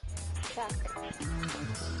 Zach.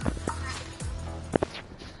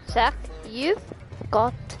 Zach, you've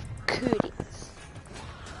got cooties.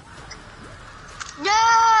 No!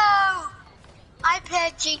 I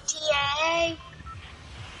played GTA.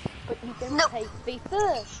 But you didn't No. play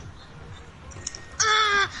FIFA.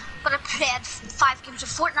 But I played 5 games of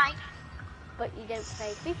Fortnite. But you didn't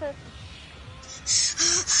play FIFA.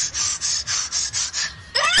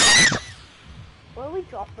 Where we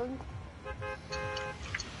drop them?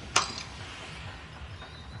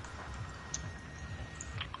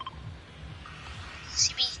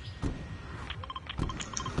 CB.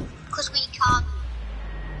 Because we can't.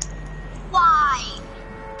 Why?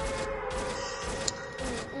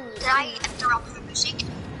 Did I interrupt the music?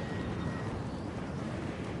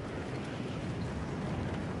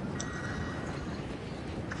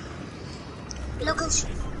 Look Xbox.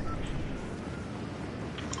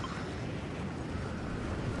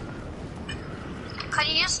 Can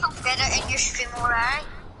you just not get it in your stream already?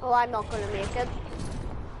 Oh, I'm not gonna make it.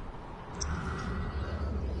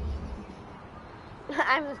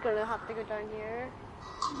 I'm just gonna have to go down here.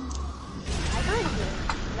 I can't do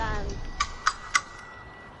that.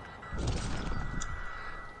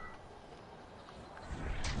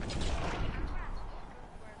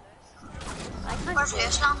 Where's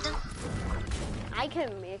Lewis landing? I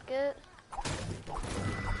can make it.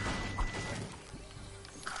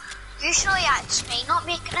 Usually it's me not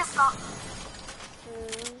making it, but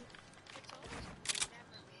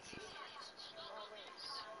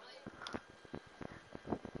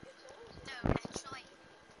no, actually.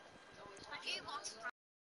 When you watch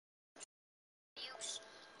videos,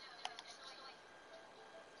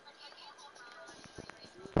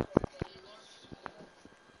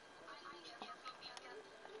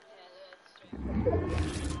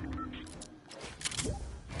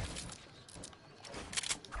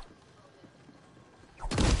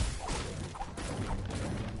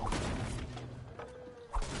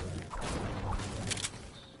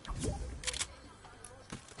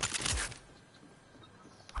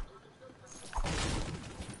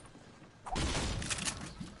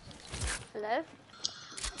 Hello?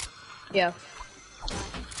 Yeah.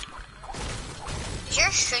 is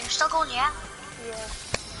your stream still going? Yeah. Yeah.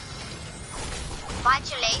 Why'd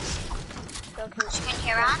you leave? Okay. You can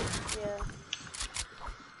hear on. Yeah.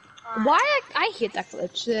 Why I hate that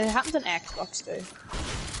glitch. It happens on Xbox too.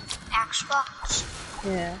 Xbox.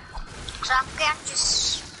 Yeah. Cause I'm going to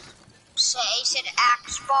say that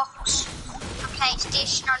Xbox and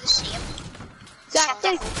PlayStation are the same. Except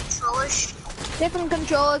Exactly. different controllers. Different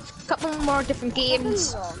controls, couple more different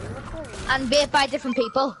games, and made by different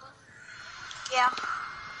people, Yeah.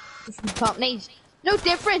 different companies. No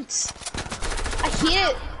difference. I hate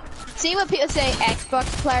it. See what people say, Xbox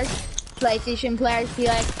players, PlayStation players feel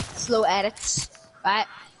like slow edits, right?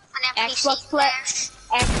 And then Xbox PC players,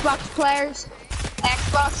 Xbox players,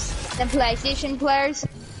 Xbox and PlayStation players,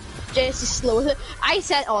 just as slow as it. I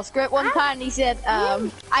sent Oscar at one time and he said,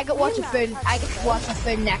 I got watch a full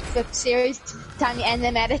Netflix series, time to end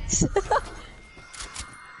them edits.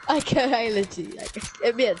 I legit, like,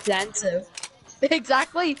 it made sense so.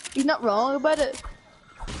 Exactly, he's not wrong about it.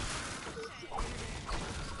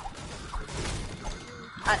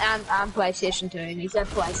 And PlayStation too, and he said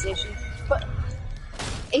PlayStation. But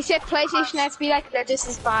he said PlayStation has to be like, they're just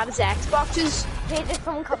as bad as Xboxes. Hey, there's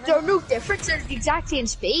someone coming. They're no difference, they're the exact same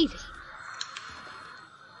speed.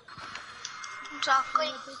 Exactly.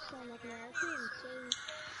 No,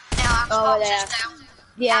 Xbox Oh, yeah. is down.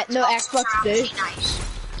 Yeah, no, Xboxes Xbox are do. actually nice.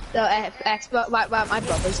 No, Xbox, well, my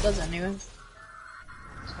brother's does anyway.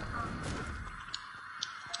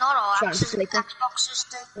 Not all Trying to sleep in. Xboxes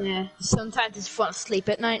do. Yeah, sometimes it's fun to sleep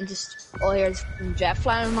at night and just all hear is jet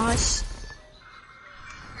flying in my house.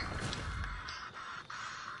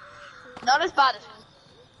 Not as bad as...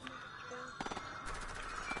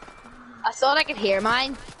 I thought I could hear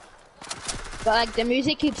mine, but like the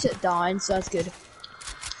music keeps it down, so that's good.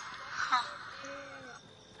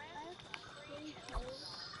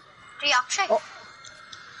 Do you actually? Oh.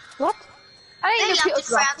 What? I They didn't know landed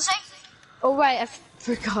people dropped. Frenzy. Oh right, I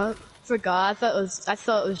forgot. I thought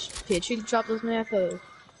it was Patreon dropped with me. I thought it was...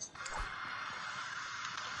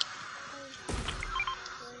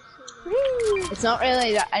 It's not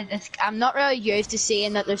really that. I'm not really used to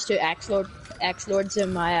seeing that there's two X-Lords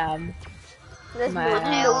in my There's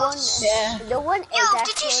my, no one. yeah. No one is Yo, did you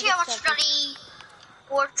actually see how much bloody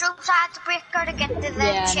wardrobes I had to break out to get to the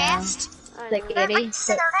Yeah, I know. chest? like They're 80. like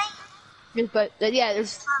So, 30. but yeah,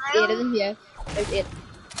 there's 8 of them. Yeah, there's 8.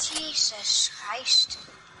 Jesus Christ.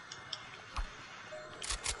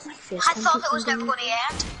 My face I thought it was comes never going to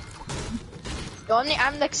end.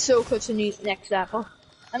 I'm like so close to the next level.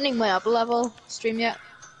 I haven't even went up a level stream yet.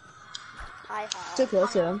 I have. So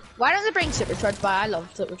close to them. Why don't they bring Supercharge back? I love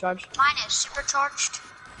Supercharge. Mine is supercharged.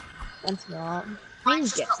 It's not. I mean,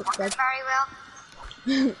 Mine's get just not working Supercharge.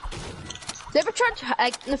 very well. Supercharge,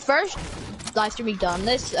 like, in the first live stream we done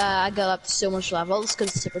this, I got up to so much levels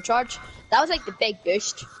because of Supercharge. That was like the big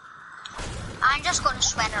boost. I'm just going to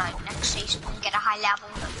sweat it out next season and get a high level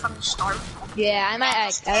from the start. Yeah, I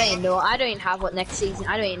might, I don't even know. I don't even have what next season,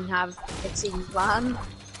 I don't even have next season planned.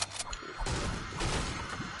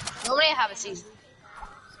 Normally I have a season.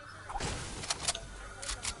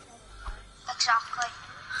 Exactly.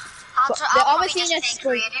 But I'll they're probably obviously just not stay just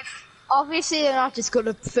going, creative. obviously they're not just going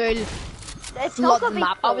to full It's flood not the gonna be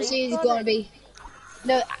map. Obviously fully it's going to be,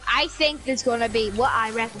 no, I think there's going to be, what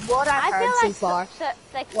I've heard I so feel like far.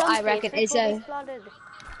 like What some I reckon places is will be a- flooded.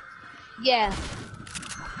 Yeah,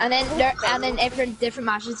 And then every different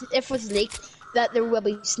matches, if it was leaked, that there will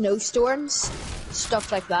be snowstorms,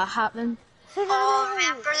 stuff like that happening. Oh,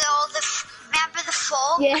 remember the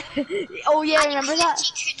fall? Yeah. Oh yeah, remember that?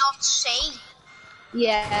 You could not see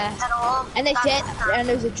Yeah. at all. And they said, and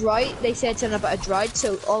there's a drought. They said something about a drought,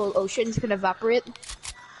 so all oceans can evaporate.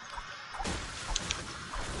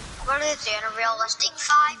 What are they doing? A realistic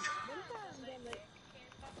 5?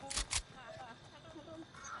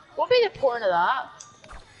 What would be the point of that?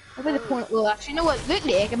 What would be the point? Well, actually, you know what? Look,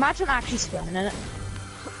 Lake. Imagine actually swimming in it.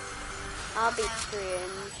 I'll be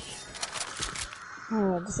cringe.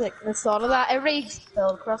 Oh, just like the thought of that. Everybody's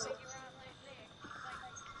spilled across it.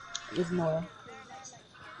 There's more.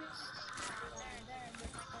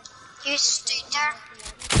 You stood there.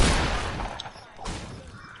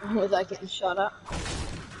 Without getting shot at.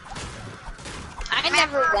 I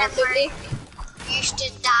Remember never went to Lake. You used to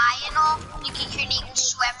die and all. You couldn't even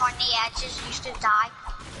swim on the edges. You used to die.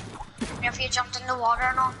 Whenever you jumped in the water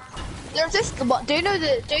and all. There's this. What, do you know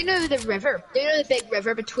the river? Do you know the big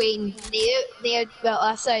river between near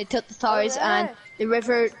outside Tilted Towers and the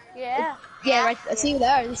river? Yeah. Yeah, right. See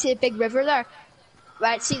there. You see a big river there.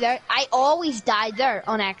 Right. See there. I always died there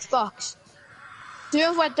on Xbox. Do you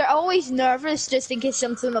know what? They're always nervous just in case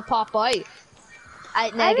something will pop out. I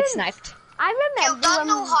get sniped. I You remember don't when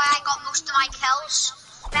know how I got most of my kills.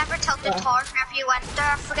 Remember Tilted Towers? Whenever you went there,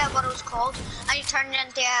 I forget what it was called, and you turned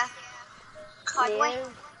into a cowboy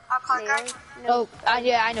or cowgirl. Oh,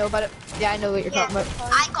 yeah, I know about it. Yeah, I know what you're talking about.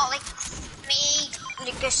 I got like me,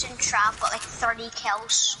 Lucas, and Trav got like 30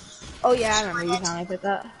 kills. Oh yeah, I remember you telling me about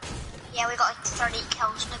that. Yeah, we got like 30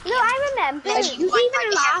 kills in the game. No, I remember. Yeah, Even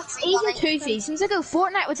even 2 seasons ago,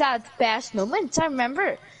 Fortnite was at its best moments. I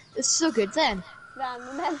remember. It's so good then. Ran,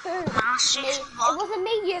 remember? Ah, season It 1. wasn't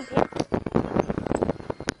me, you.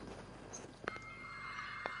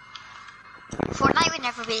 Fortnite would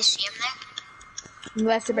never be the same now.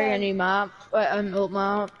 We have to bring a new map, an old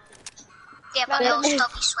map. Yeah, but it'll still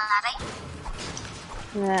be sweaty.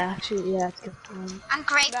 Yeah, actually, yeah, it's good. And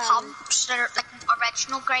grey pumps, that are like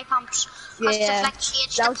original grey pumps. Because Yeah, they've like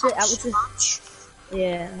changed that the was it, pumps that so was much.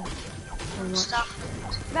 Yeah. Stuff.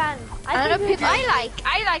 Ran, I don't know, people.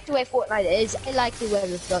 I like the way Fortnite is. I like the way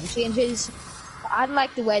the gun changes. I don't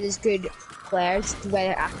like the way there's good players, the way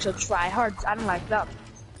they're actual tryhards. I don't like that.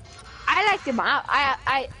 I like the map.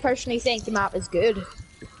 I personally think the map is good. Yeah,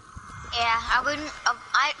 I wouldn't.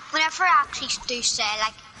 Whenever I actually do say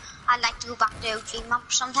like, I'd like to go back to the OG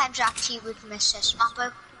map. Sometimes I actually would miss this map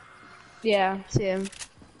out. Yeah, same.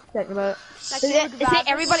 Thinking about it. Like Is it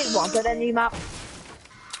everybody wanted a new map?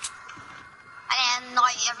 And then now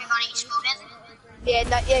everybody's voting. Yeah,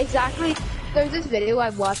 no, yeah, exactly. There's this video I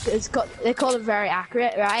watched. They call it Very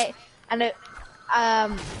Accurate, right? And it,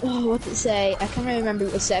 what's it say? I can't really remember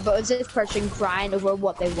what it said, but it was this person crying over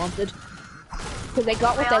what they wanted. Because they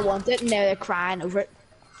got what they wanted, and now they're crying over it.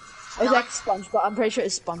 It was like SpongeBob. I'm pretty sure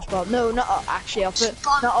it's SpongeBob. No, not actually of it.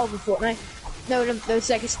 Not all the Fortnite. No, there was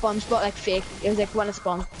like a SpongeBob, like fake. It was like one of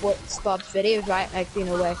SpongeBob's videos, right? Like, you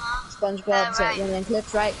know, where SpongeBob's like one of them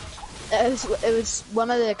clips, right? It was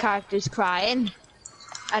one of the characters crying,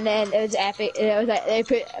 and then it was epic. It was like they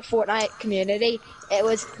put Fortnite community. It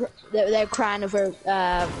was they're crying over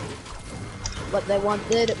what they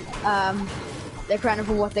wanted. They're crying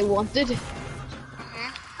over what they wanted,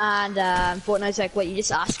 and Fortnite's like, "What? You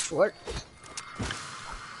just asked for it."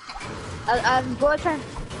 Go turn.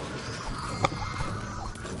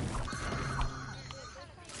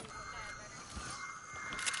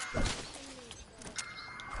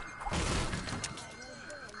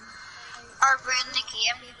 Or ruin the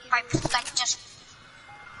game by like just.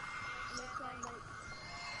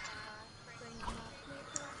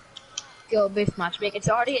 Skill-based matchmaking. It's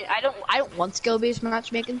already. I don't want skill-based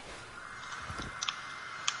matchmaking.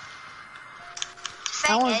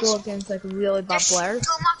 I want to go against like really bad players. There's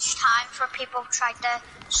so much time for people trying to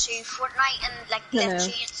sue Fortnite and like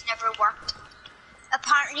literally it's never worked.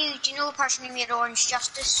 Apparently, do you know the person who made Orange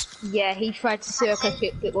Justice? Yeah, he tried to sue because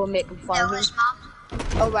people were making fun No, of him. his mom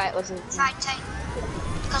Oh right, wasn't it? tried to.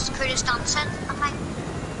 Because the crew is dancing, I think.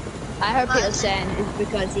 I heard people saying it's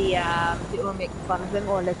because people were making fun of him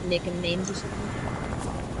or like making memes or something.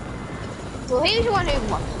 So he was the one who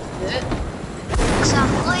wanted to do it.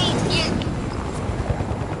 Exactly.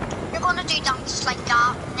 You're gonna do dances like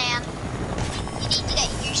that, and then you need to get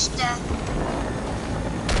used to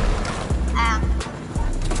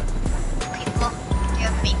people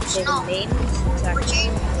doing memes and all. Making memes, exactly.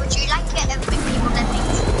 Would you like it if people did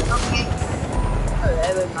memes of you?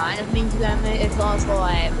 I wouldn't mind if memes them. It's also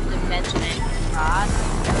like the mentioning God.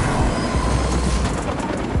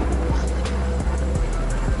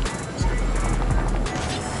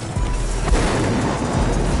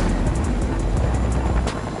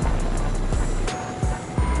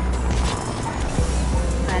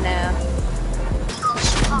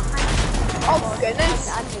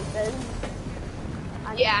 too.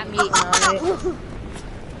 Yeah, I'm eating on it.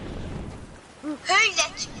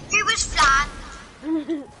 Who was flan?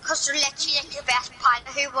 Because they're literally like the best pilot.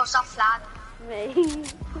 Who was that flan? Me.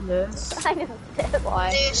 This. I know.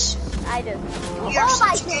 Why? This. I don't. You're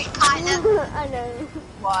such a good pilot. I know.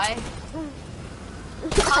 Why?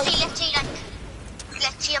 Because he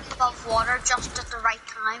literally above water just at the right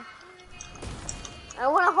time. I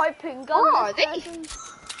want a harpoon gun. Oh, are they?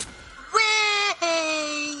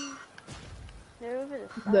 Whee! They're over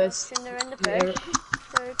the This. and they're in the bush.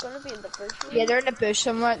 They're gonna be in the bush. Yeah, they're in the bush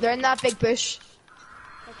somewhere. They're in that big bush.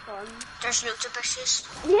 Which one? There's loads of bushes.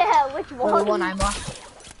 Yeah, which one? Or the one I'm on.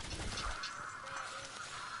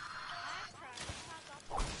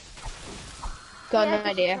 Got no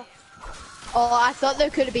idea. Oh, I thought there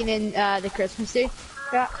could have been in the Christmas tree.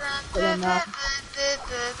 Yeah, but then not.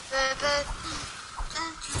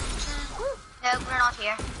 No, we're not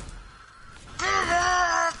here.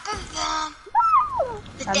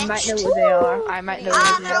 I might know where they are. I might know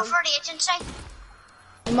where they They're are. over the agency.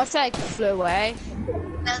 They must have like flew away.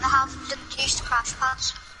 No, they have used the crash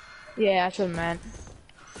pads. Yeah, that's what I meant.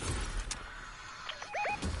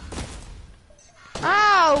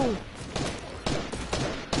 Ow!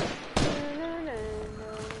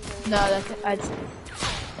 No, that's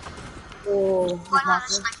oh, One had a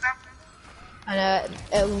massive. sniper. And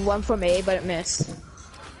it went for me, but it missed.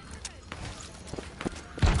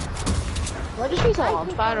 Why did you use a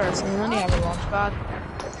launch pad or something? I only have a launch pad.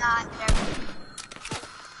 Nah,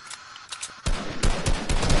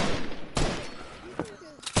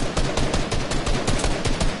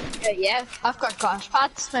 Yeah, I've got crash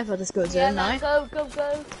pads. Maybe I'll just go in now. Go, go,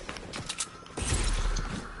 go.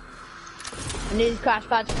 And these crash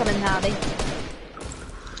pads come in handy.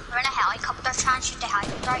 we're in a helicopter trying to shoot the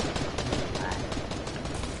helicopter.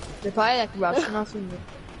 They're probably like rushing us. And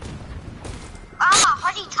Ah,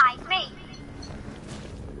 how do you tag me?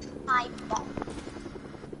 My ball.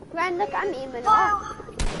 Grand, look, I'm aiming Wow. off.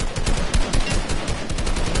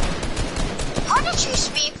 How did you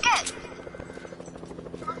speak it?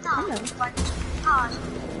 What the? What? God.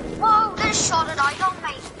 Whoa, they shot it out on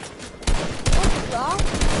me. What's wrong?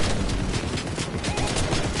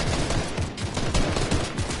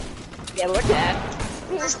 yeah, we're dead.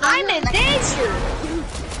 I'm in danger!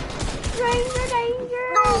 Danger, danger!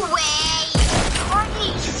 No way! How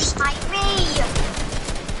did you snipe me?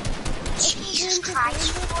 Jesus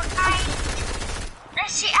Christ, Fortnite.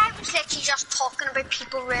 Let's see, I was literally just talking about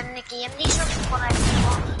people ruining the game. These are people I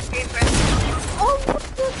want to ruin. Oh, what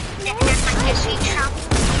the They're like this week trap.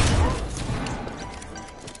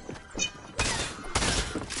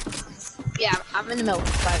 Yeah, I'm in the middle of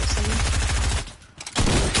the fight. So.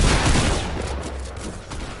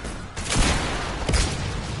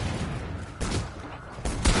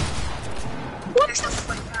 There's no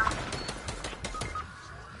point now.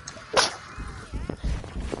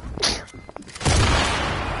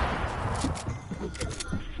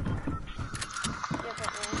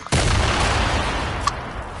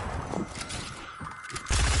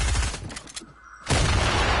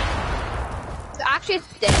 Actually,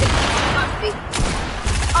 it's dead.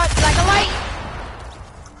 Oh, it's like a light!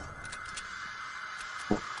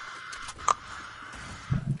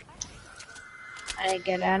 I didn't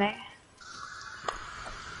get any.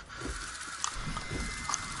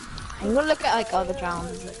 I'm gonna look at like other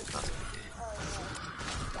challenges.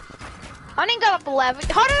 I didn't get up 11.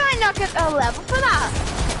 How did I not get 11 for that?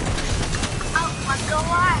 Oh, let's go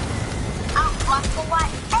what? Oh, let's go what?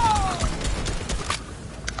 Oh!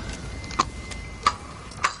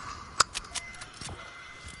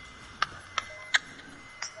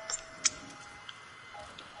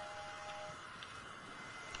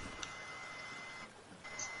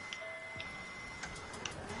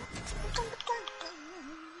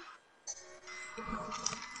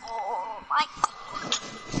 Oh my God.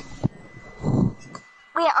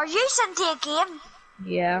 Wait, are you into a game?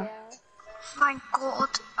 Yeah. My God,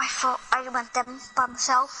 I thought I went in by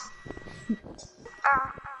myself.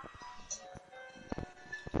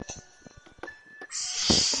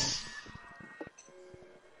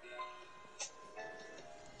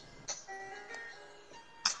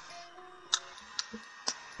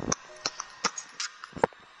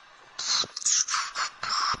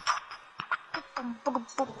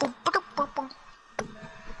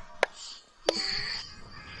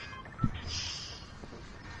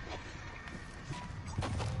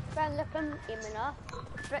 Grand, look, I'm aiming off.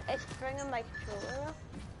 It's bringing my controller up.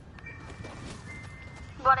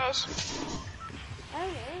 What is? I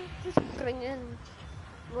don't know, just bringing...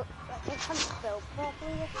 Look, it can't spell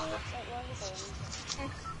properly with it. Like, what are you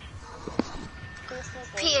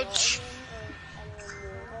doing? PH.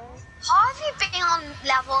 How have you been on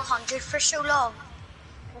level 100 for so long?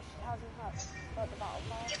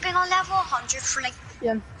 You've been on level 100 for like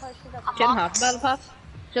Yeah. a Shouldn't have month. a battle pass.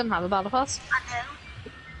 Shouldn't have a battle pass. I know.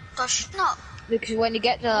 Does she not? Because when you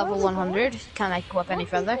get to level 100, can't like go up any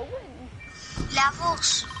further.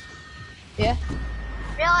 Levels? Yeah.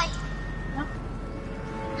 Really? No.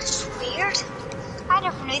 That's weird. I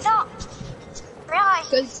never knew that. Really?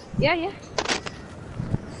 Cause yeah.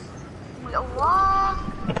 Wait, what?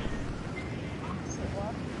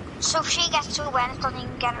 So if she gets to a win, it doesn't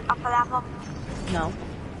even get her up a level. No.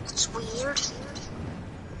 It's weird.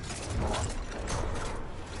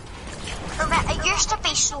 It used to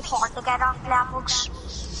be so hard to get up levels.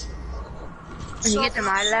 When you get to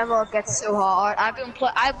my level, it gets so hard.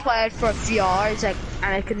 I played for a few hours, like,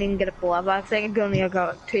 and I couldn't even get up a level. I think I only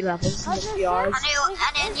got 2 levels in a few hours. I know,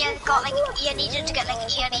 and then you got like you needed to get like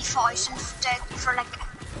 80,000 for like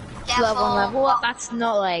Level up. That's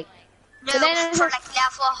not like. No, But then for like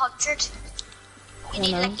level 100, you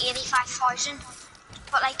need know. like 85,000.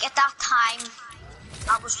 But like at that time,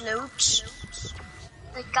 that was loads.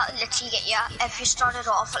 Like got literally get you if you started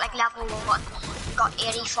off at like level 1, you got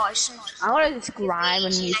 80,000. I want to just grind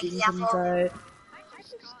when you season comes out.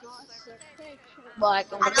 Like,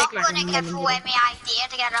 I'm not gonna give away my idea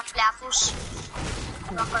to get up levels.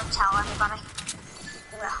 I'm not gonna tell anybody.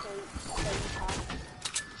 Well,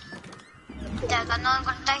 there's another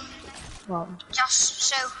one day. Well.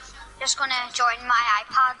 Just gonna join my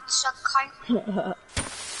iPad's account and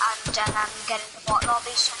then get into bot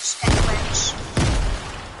lobbies and just get wins.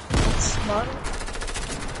 Smart.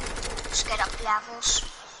 Just get up levels.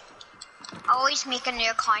 I always make a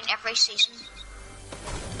new account every season.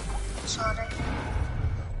 So I do.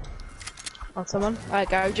 Oh, someone? Alright,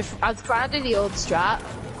 go. I was trying to do the old strat.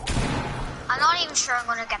 I'm not even sure I'm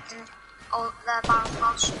gonna get the battle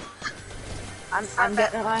pass. I'm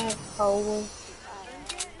getting my whole.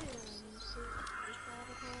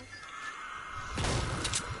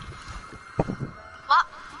 What?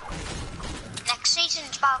 Next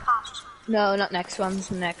season's battle pass? No, not next one.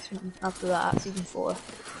 The next one. After that, season 4. Why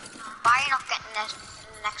are you not getting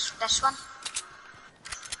this one?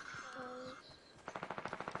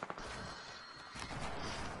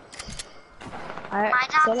 My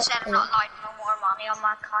dad said I'm not allowed no more money on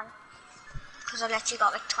my account. Because I literally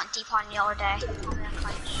got like £20 the other day on my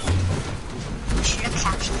account. I should have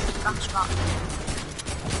kept some feedbacks, but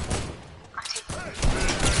I take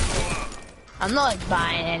I'm not like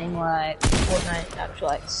buying any more like Fortnite actual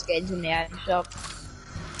like skins in the item shop.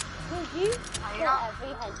 Did you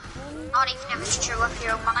not even if it's true with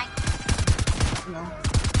your own money. No.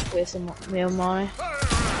 Wasting my own money.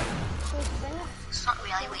 It's not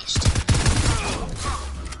really wasted.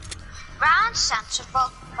 Round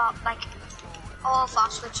sensible, but like all of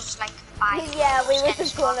us would just like buy. Yeah, we were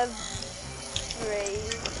just gonna free.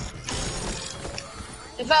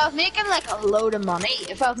 If I was making like a load of money,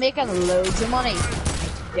 if I was making loads of money,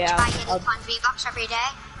 yeah. Buy £80 V-Bucks every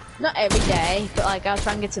day. Not every day, but like I'll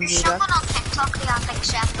try and get some There's V-Bucks. someone on TikTok who has like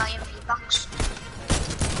 7 million V-Bucks.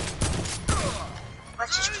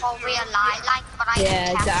 Which is probably a lie, like, but I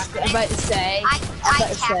Yeah, exactly. I'm about to say. I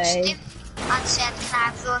texted him and said, can I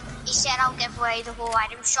have the... He said I'll give away the whole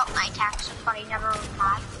item shop, and I texted him, but he never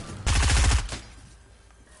replied.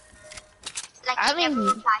 Like, he never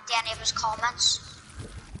replied to any of his comments.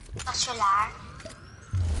 That's a lie.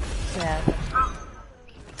 Yeah. I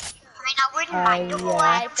mean, I wouldn't mind the whole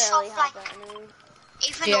item shop, like,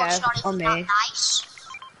 even though it's not even that nice.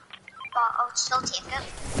 But I would still take it.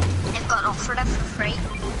 They've got offered it for free.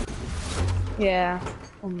 Yeah.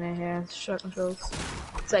 On me here, short controls.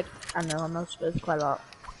 It's like, I know, I'm not sure, it's quite a lot.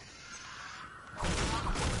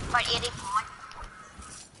 About £80.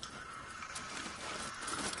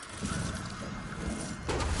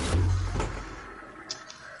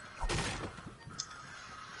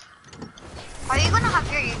 Are you gonna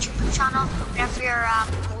have your YouTube channel whenever you're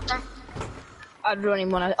older? I don't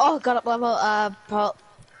even want to. Oh, got up level. But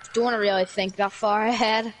don't want to really think that far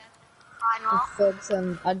ahead. Why not?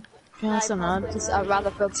 I'd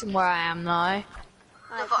rather focus on where I am now.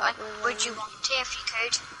 But like, would you want to if you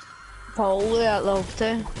could? Probably, I'd love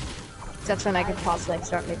to. That's when I could possibly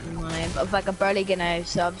start making money. But if I could barely get out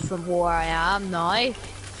subs from where I am now,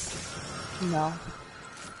 no.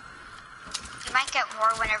 You might get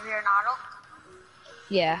more whenever you're an adult.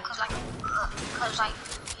 Yeah. Cause like,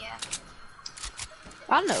 yeah.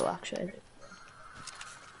 I don't know actually.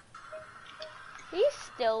 He's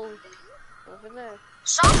still over there.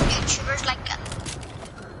 Some YouTubers like,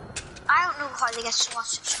 I don't know how they get so much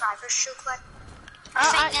subscribers so quick.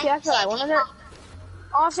 Actually, that's what I wanted to.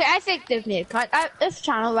 Honestly, I think they need this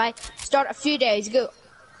channel, right? started a few days ago.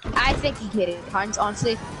 I think he made it counts,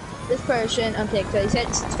 honestly. This person on TikTok, he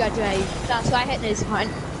said subscribe to my YouTube channel, so I hit his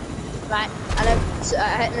account, right? And I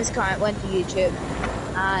hit his account, went to YouTube,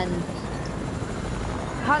 and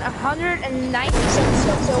 190 subs.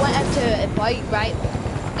 So I went into about, right?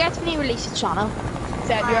 That's when he released the channel.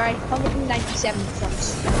 February, 197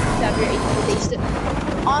 subs. February, he released it.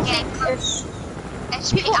 Honestly,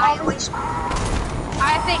 it's people always.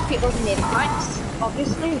 I think people made accounts,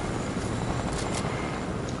 obviously.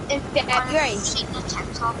 In February.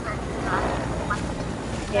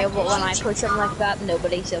 Yeah, but when I put something like that,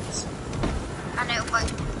 nobody subs. I know,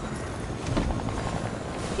 but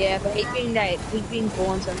yeah, but he's been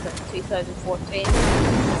going since like 2014.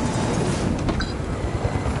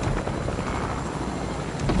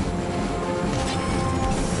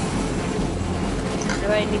 Do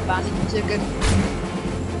I need bandages? Are good.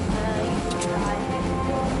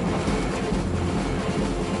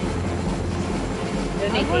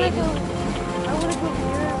 I wanna go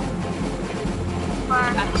here.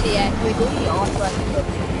 Actually, yeah, can we go to yacht so I can go to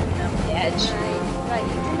the edge? Right, you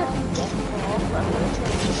can just get off.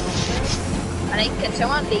 I think, can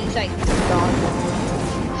someone leave like gone?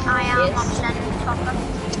 I am upstanding chocolate.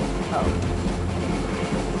 Oh.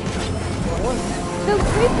 So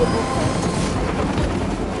 3 people.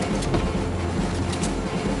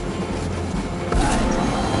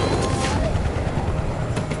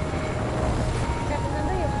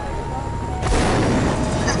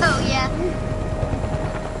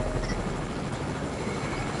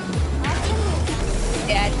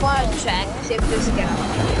 Check, see if there's a gap.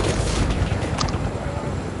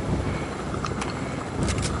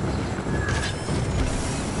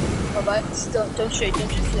 Oh, but still, don't shoot, don't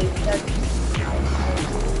just leave that.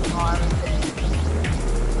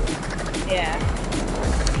 Yeah.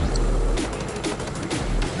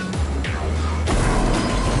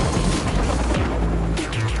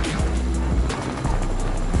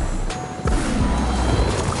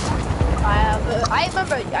 I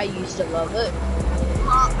remember I used to love it.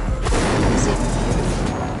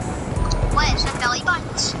 What is it, belly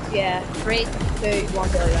buttons? Yeah, 3, 2, 1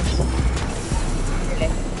 belly buttons.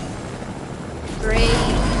 Okay. 3, 2,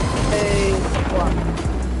 1.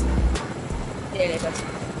 Yeah, that's.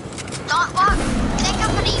 Don't what? Think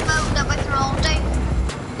of an emote that we can all do.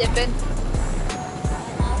 Dipping.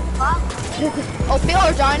 What? Oh, people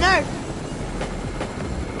are down there.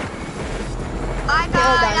 Bye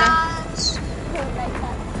bye, lads.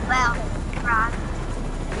 Well, right.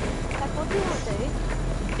 What do you want to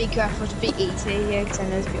do? Be careful to be easy here, because I know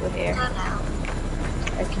there's people here. I know.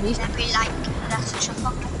 Can you... Then we like, that's a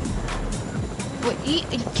shuffle. Wait,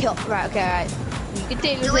 you kill... Right, okay, right. You can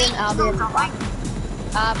deal with it and I'll be in the back.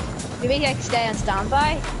 Maybe like stay on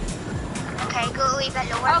standby. Okay, go a wee bit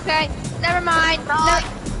lower. Okay, never mind. Done.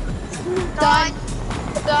 Done.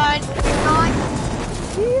 Done. Done.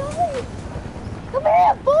 Come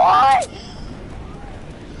here, boy!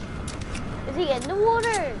 Is he in the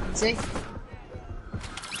water? See?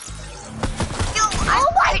 Yo, Oh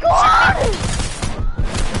my god!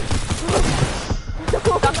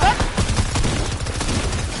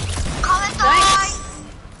 Comment die!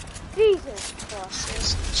 Jesus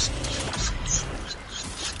Christ.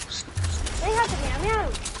 They have the meow meow.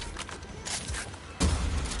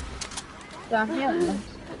 Down here.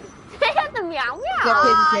 They have the meow meow.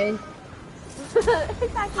 Hi.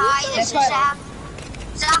 Hi, this is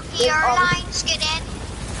Zaki Airlines. Get in.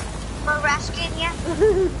 We're rescuing you.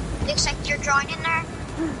 Looks like you're drowning there.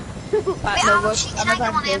 Wait, how much you think I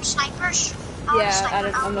want to have snipers?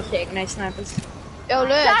 Yeah, I'm not taking any snipers. Yo,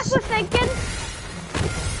 Lewis. Jack was thinking.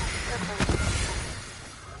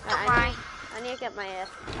 Don't worry. I need to get I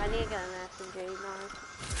need to get an SMG now.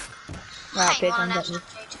 Right, bitch, I'm getting it.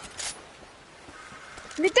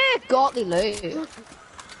 They did godly loot.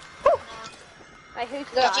 Wait, who's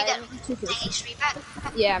Did you dying? get the ace rebit?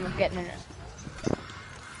 Yeah, I'm getting it.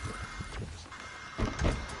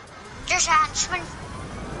 There's a henchman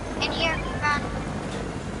in here, man.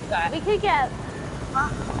 We could get.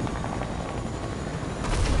 What?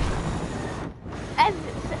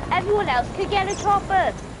 Everyone else could get a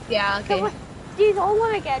chopper. Yeah, okay. Do you all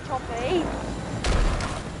want to get a chopper? Eh?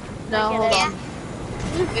 No, hold Yeah. on.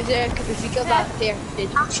 Is there, if you go back there,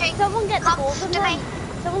 Actually, Someone get the come golden to one. me.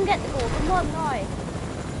 Someone get the golden one now.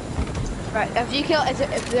 right, if you kill, is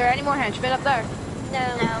there any more henchmen up there? No.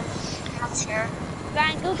 No, I'm not sure.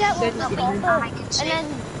 Ryan, go get one Good. of the I chopper. can And see. then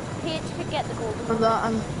Paige could get the golden one. Hold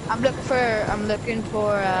on, I'm looking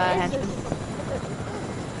for henchmen.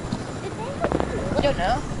 I don't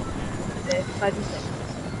know. 5 seconds.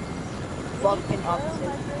 Fucking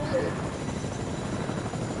opposite.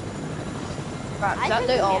 Right, that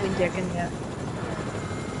they all been taken, yeah.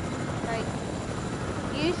 Right.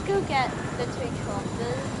 You just go get the 2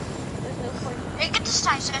 choppers. There's no point. You get the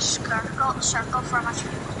size of a circle for how much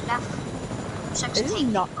people left. 16 This is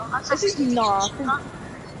not. people. That's This is actually nothing. decent.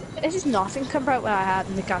 This is nothing compared to what I had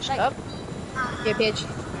in the cash cup. Yeah, Paige.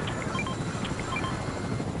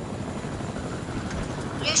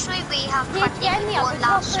 Usually we have Paige, 20 get in the people other in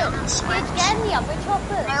last chopper. zone Paige, scripts. get in the other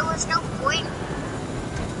chopper. No, there's no point.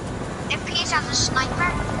 If Paige has a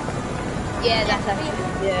sniper, Yeah, that's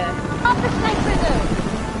actually, yeah. I have a sniper though.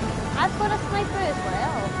 I've got a sniper as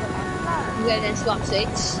well. You guys in swap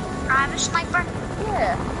seats. I have a sniper.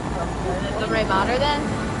 Yeah. Doesn't really matter then.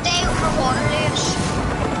 Stay over water, Lewis.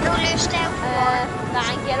 No, Lewis, stay over water.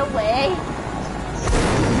 Man, get away.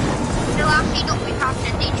 No, actually, don't be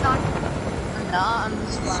crashing into each other. I'm not, I'm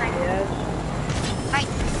just flying. Right.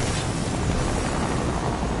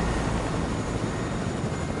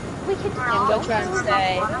 We could I'm gonna try and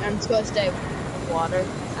stay. I'm just gonna stay with water.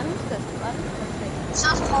 I'm just gonna stay.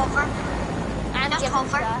 Just hover. And Just give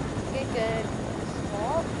hover. Good.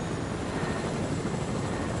 Stop.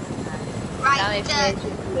 Right, Now if you're in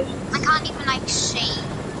position. I can't even, like, see.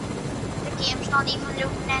 The game's not even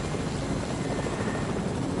loading in.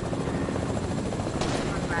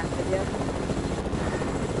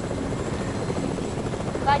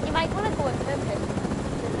 But you might want to go into the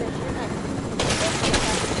position and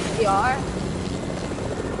You are.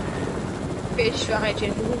 Fish, try to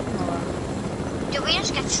change the room. Did we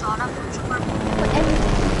just get shot up from somewhere?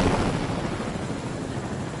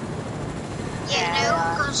 Yeah, no,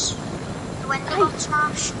 because the window got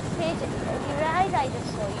smashed. Paige, you realize I just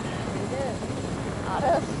saw you shoot it?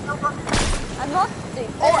 No, but I'm not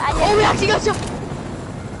stupid. Oh, we actually got some.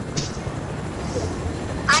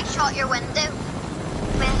 I shot your window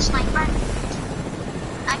with a sniper.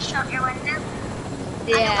 I shot your window.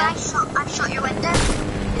 Yeah. I shot your window.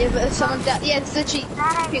 Yeah, but someone that. Yeah, it's literally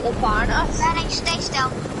people firing us. Ready, stay still.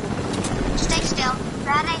 Stay still.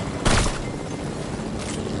 Ready.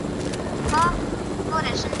 Huh? What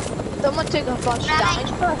is it? Someone took a bunch of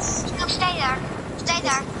damage for us. No, stay there. Stay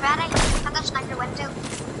there. Ready? I'm gonna snipe your window.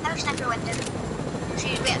 Let me snipe your window.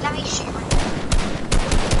 Wait, let me shoot your window.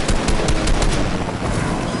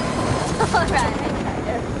 Alright,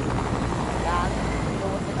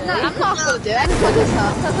 No, I'm not gonna do it. I just want this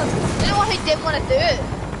up. I don't know why he didn't want to do it.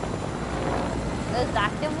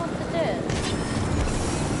 Zach didn't want to do it.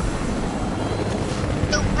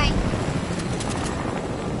 Don't be.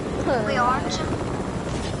 We are.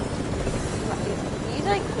 He's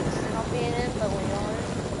like not being in, but we are.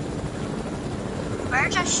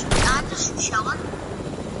 I'm just chilling.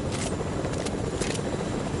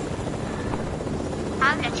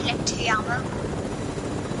 I'm literally like 2 ammo.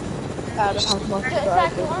 I don't have much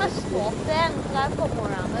Zach, you want to swap then? Because I've got more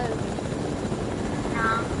ammo.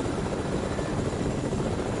 No.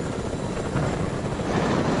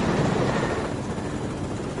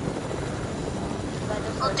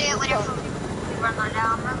 We'll do it whenever we run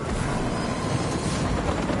out of ammo.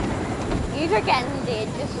 These are getting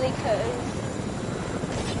dangerously close.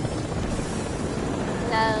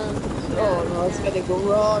 No. Oh no, it's gonna go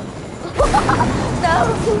wrong. No!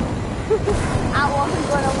 That wasn't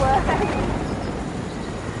gonna work.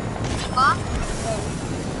 What?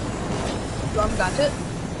 Ron got it.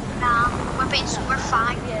 Nah, we're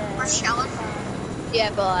fine. Yeah. We're chilling. Yeah,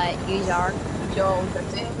 but like, you aren't. Joe,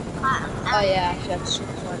 that's it. Oh yeah, that's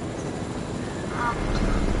one.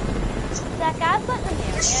 Zach, I've got the You're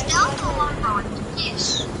mirror. still going on.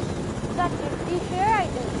 Yes. Zach, are you sure I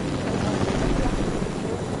didn't?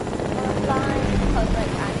 I'm fine. Because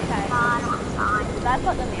like, I'm tired. I'm fine. I've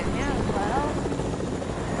got the mirror as well.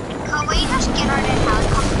 Can we just get out of the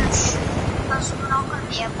helicopters? Because we're not going to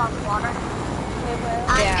be above water. We will.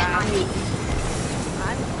 I'm Yeah, getting I'm out.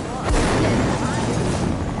 I'm not.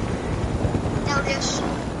 No,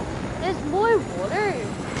 There's more water.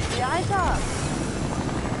 Realize that?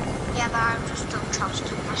 yeah, but I just don't trust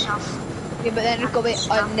myself. Yeah, but then it's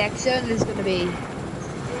gonna be next zone is gonna be.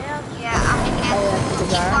 Yeah. Yeah, I mean, Oh, that's people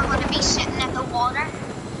bizarre. are going to be sitting in the water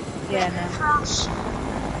Yeah, waiting no. for us.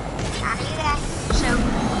 Anyway, so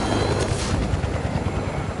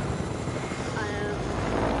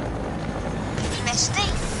Misty,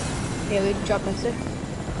 Yeah, we drop this.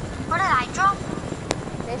 what did I drop?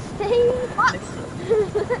 Misty. What?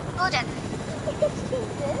 Who did? Misty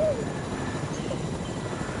did.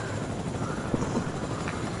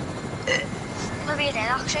 Maybe you did,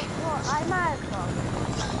 actually. Well, I might as well.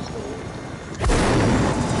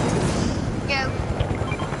 Go.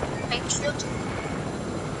 Big shield.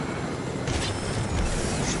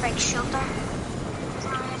 Big shield there.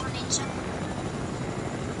 Everyone needs it.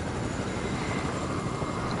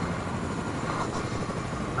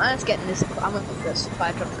 I'm just getting this. I'm gonna put this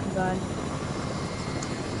supply truck come down.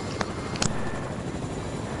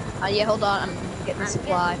 Yeah, hold on. I'm getting the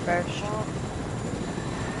supply first.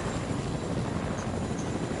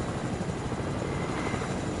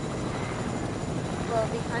 Well,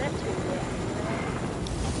 we kind of do it.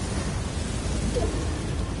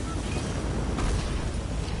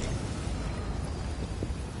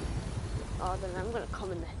 Oh, then I'm gonna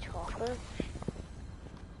come in the chopper.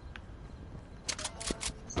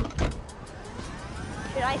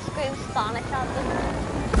 Should I scream Spanish at them?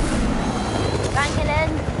 Can't get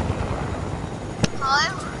in. Hello?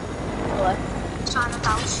 Hello. Trying to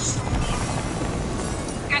bounce from here.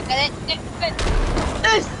 Can't get it.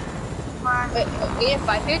 Where? Wait, yeah,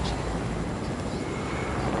 5 pitch.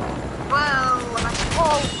 Whoa.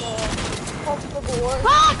 Oh, God. Hold the door.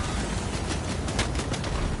 Ah!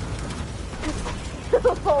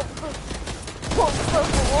 Hold the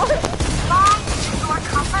door. Why is the door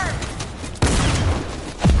covered?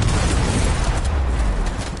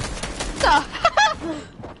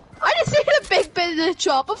 I just seen a big bit of the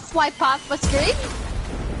chopper fly past my screen.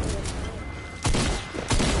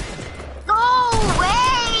 No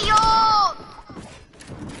way, yo!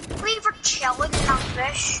 We were chilling in that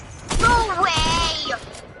bush. No way!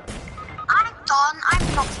 I'm done. I'm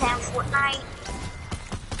not playing Fortnite.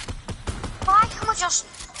 Why can't we just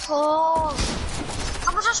pause?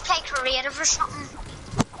 Can we just play creative or something?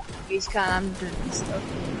 He's I'm doing stuff.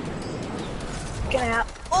 Get out.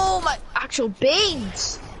 Oh my actual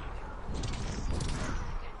beans!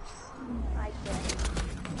 I get.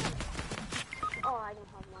 Oh, I don't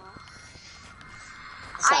have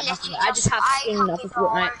that. I just have enough of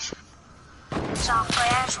Fortnite. Exactly,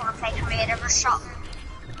 I just want to play creative or something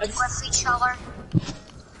with each other.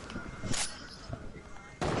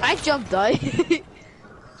 I jumped out. Who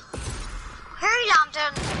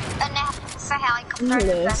landed in the helicopter in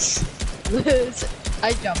the bush? Liz.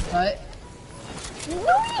 I jumped out. No,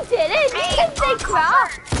 you didn't. You didn't say crap.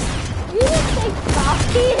 covered. You didn't say crap.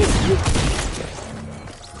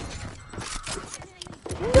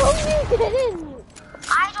 No, you didn't.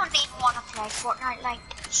 I don't even want to play Fortnite, like,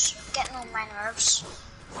 it's getting on my nerves.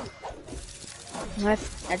 I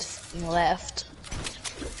just left.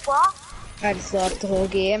 What? I just left the whole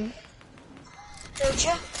game. Did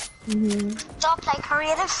you? Don't play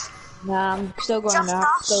creative? Nah, I'm still going Just now.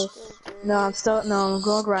 us? I'm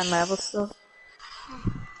going grind level still.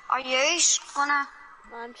 Are you gonna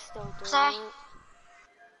I'm still doing play?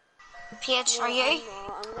 it. Paige, No, are you? I'm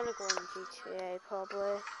not. I'm gonna go on GTA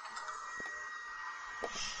probably.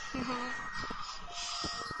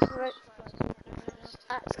 Right.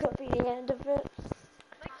 That's gonna be the end of it.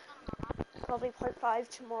 Probably part 5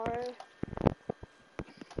 tomorrow.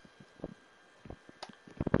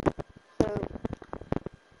 So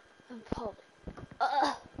I'm probably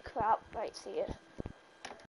crap, right, see ya.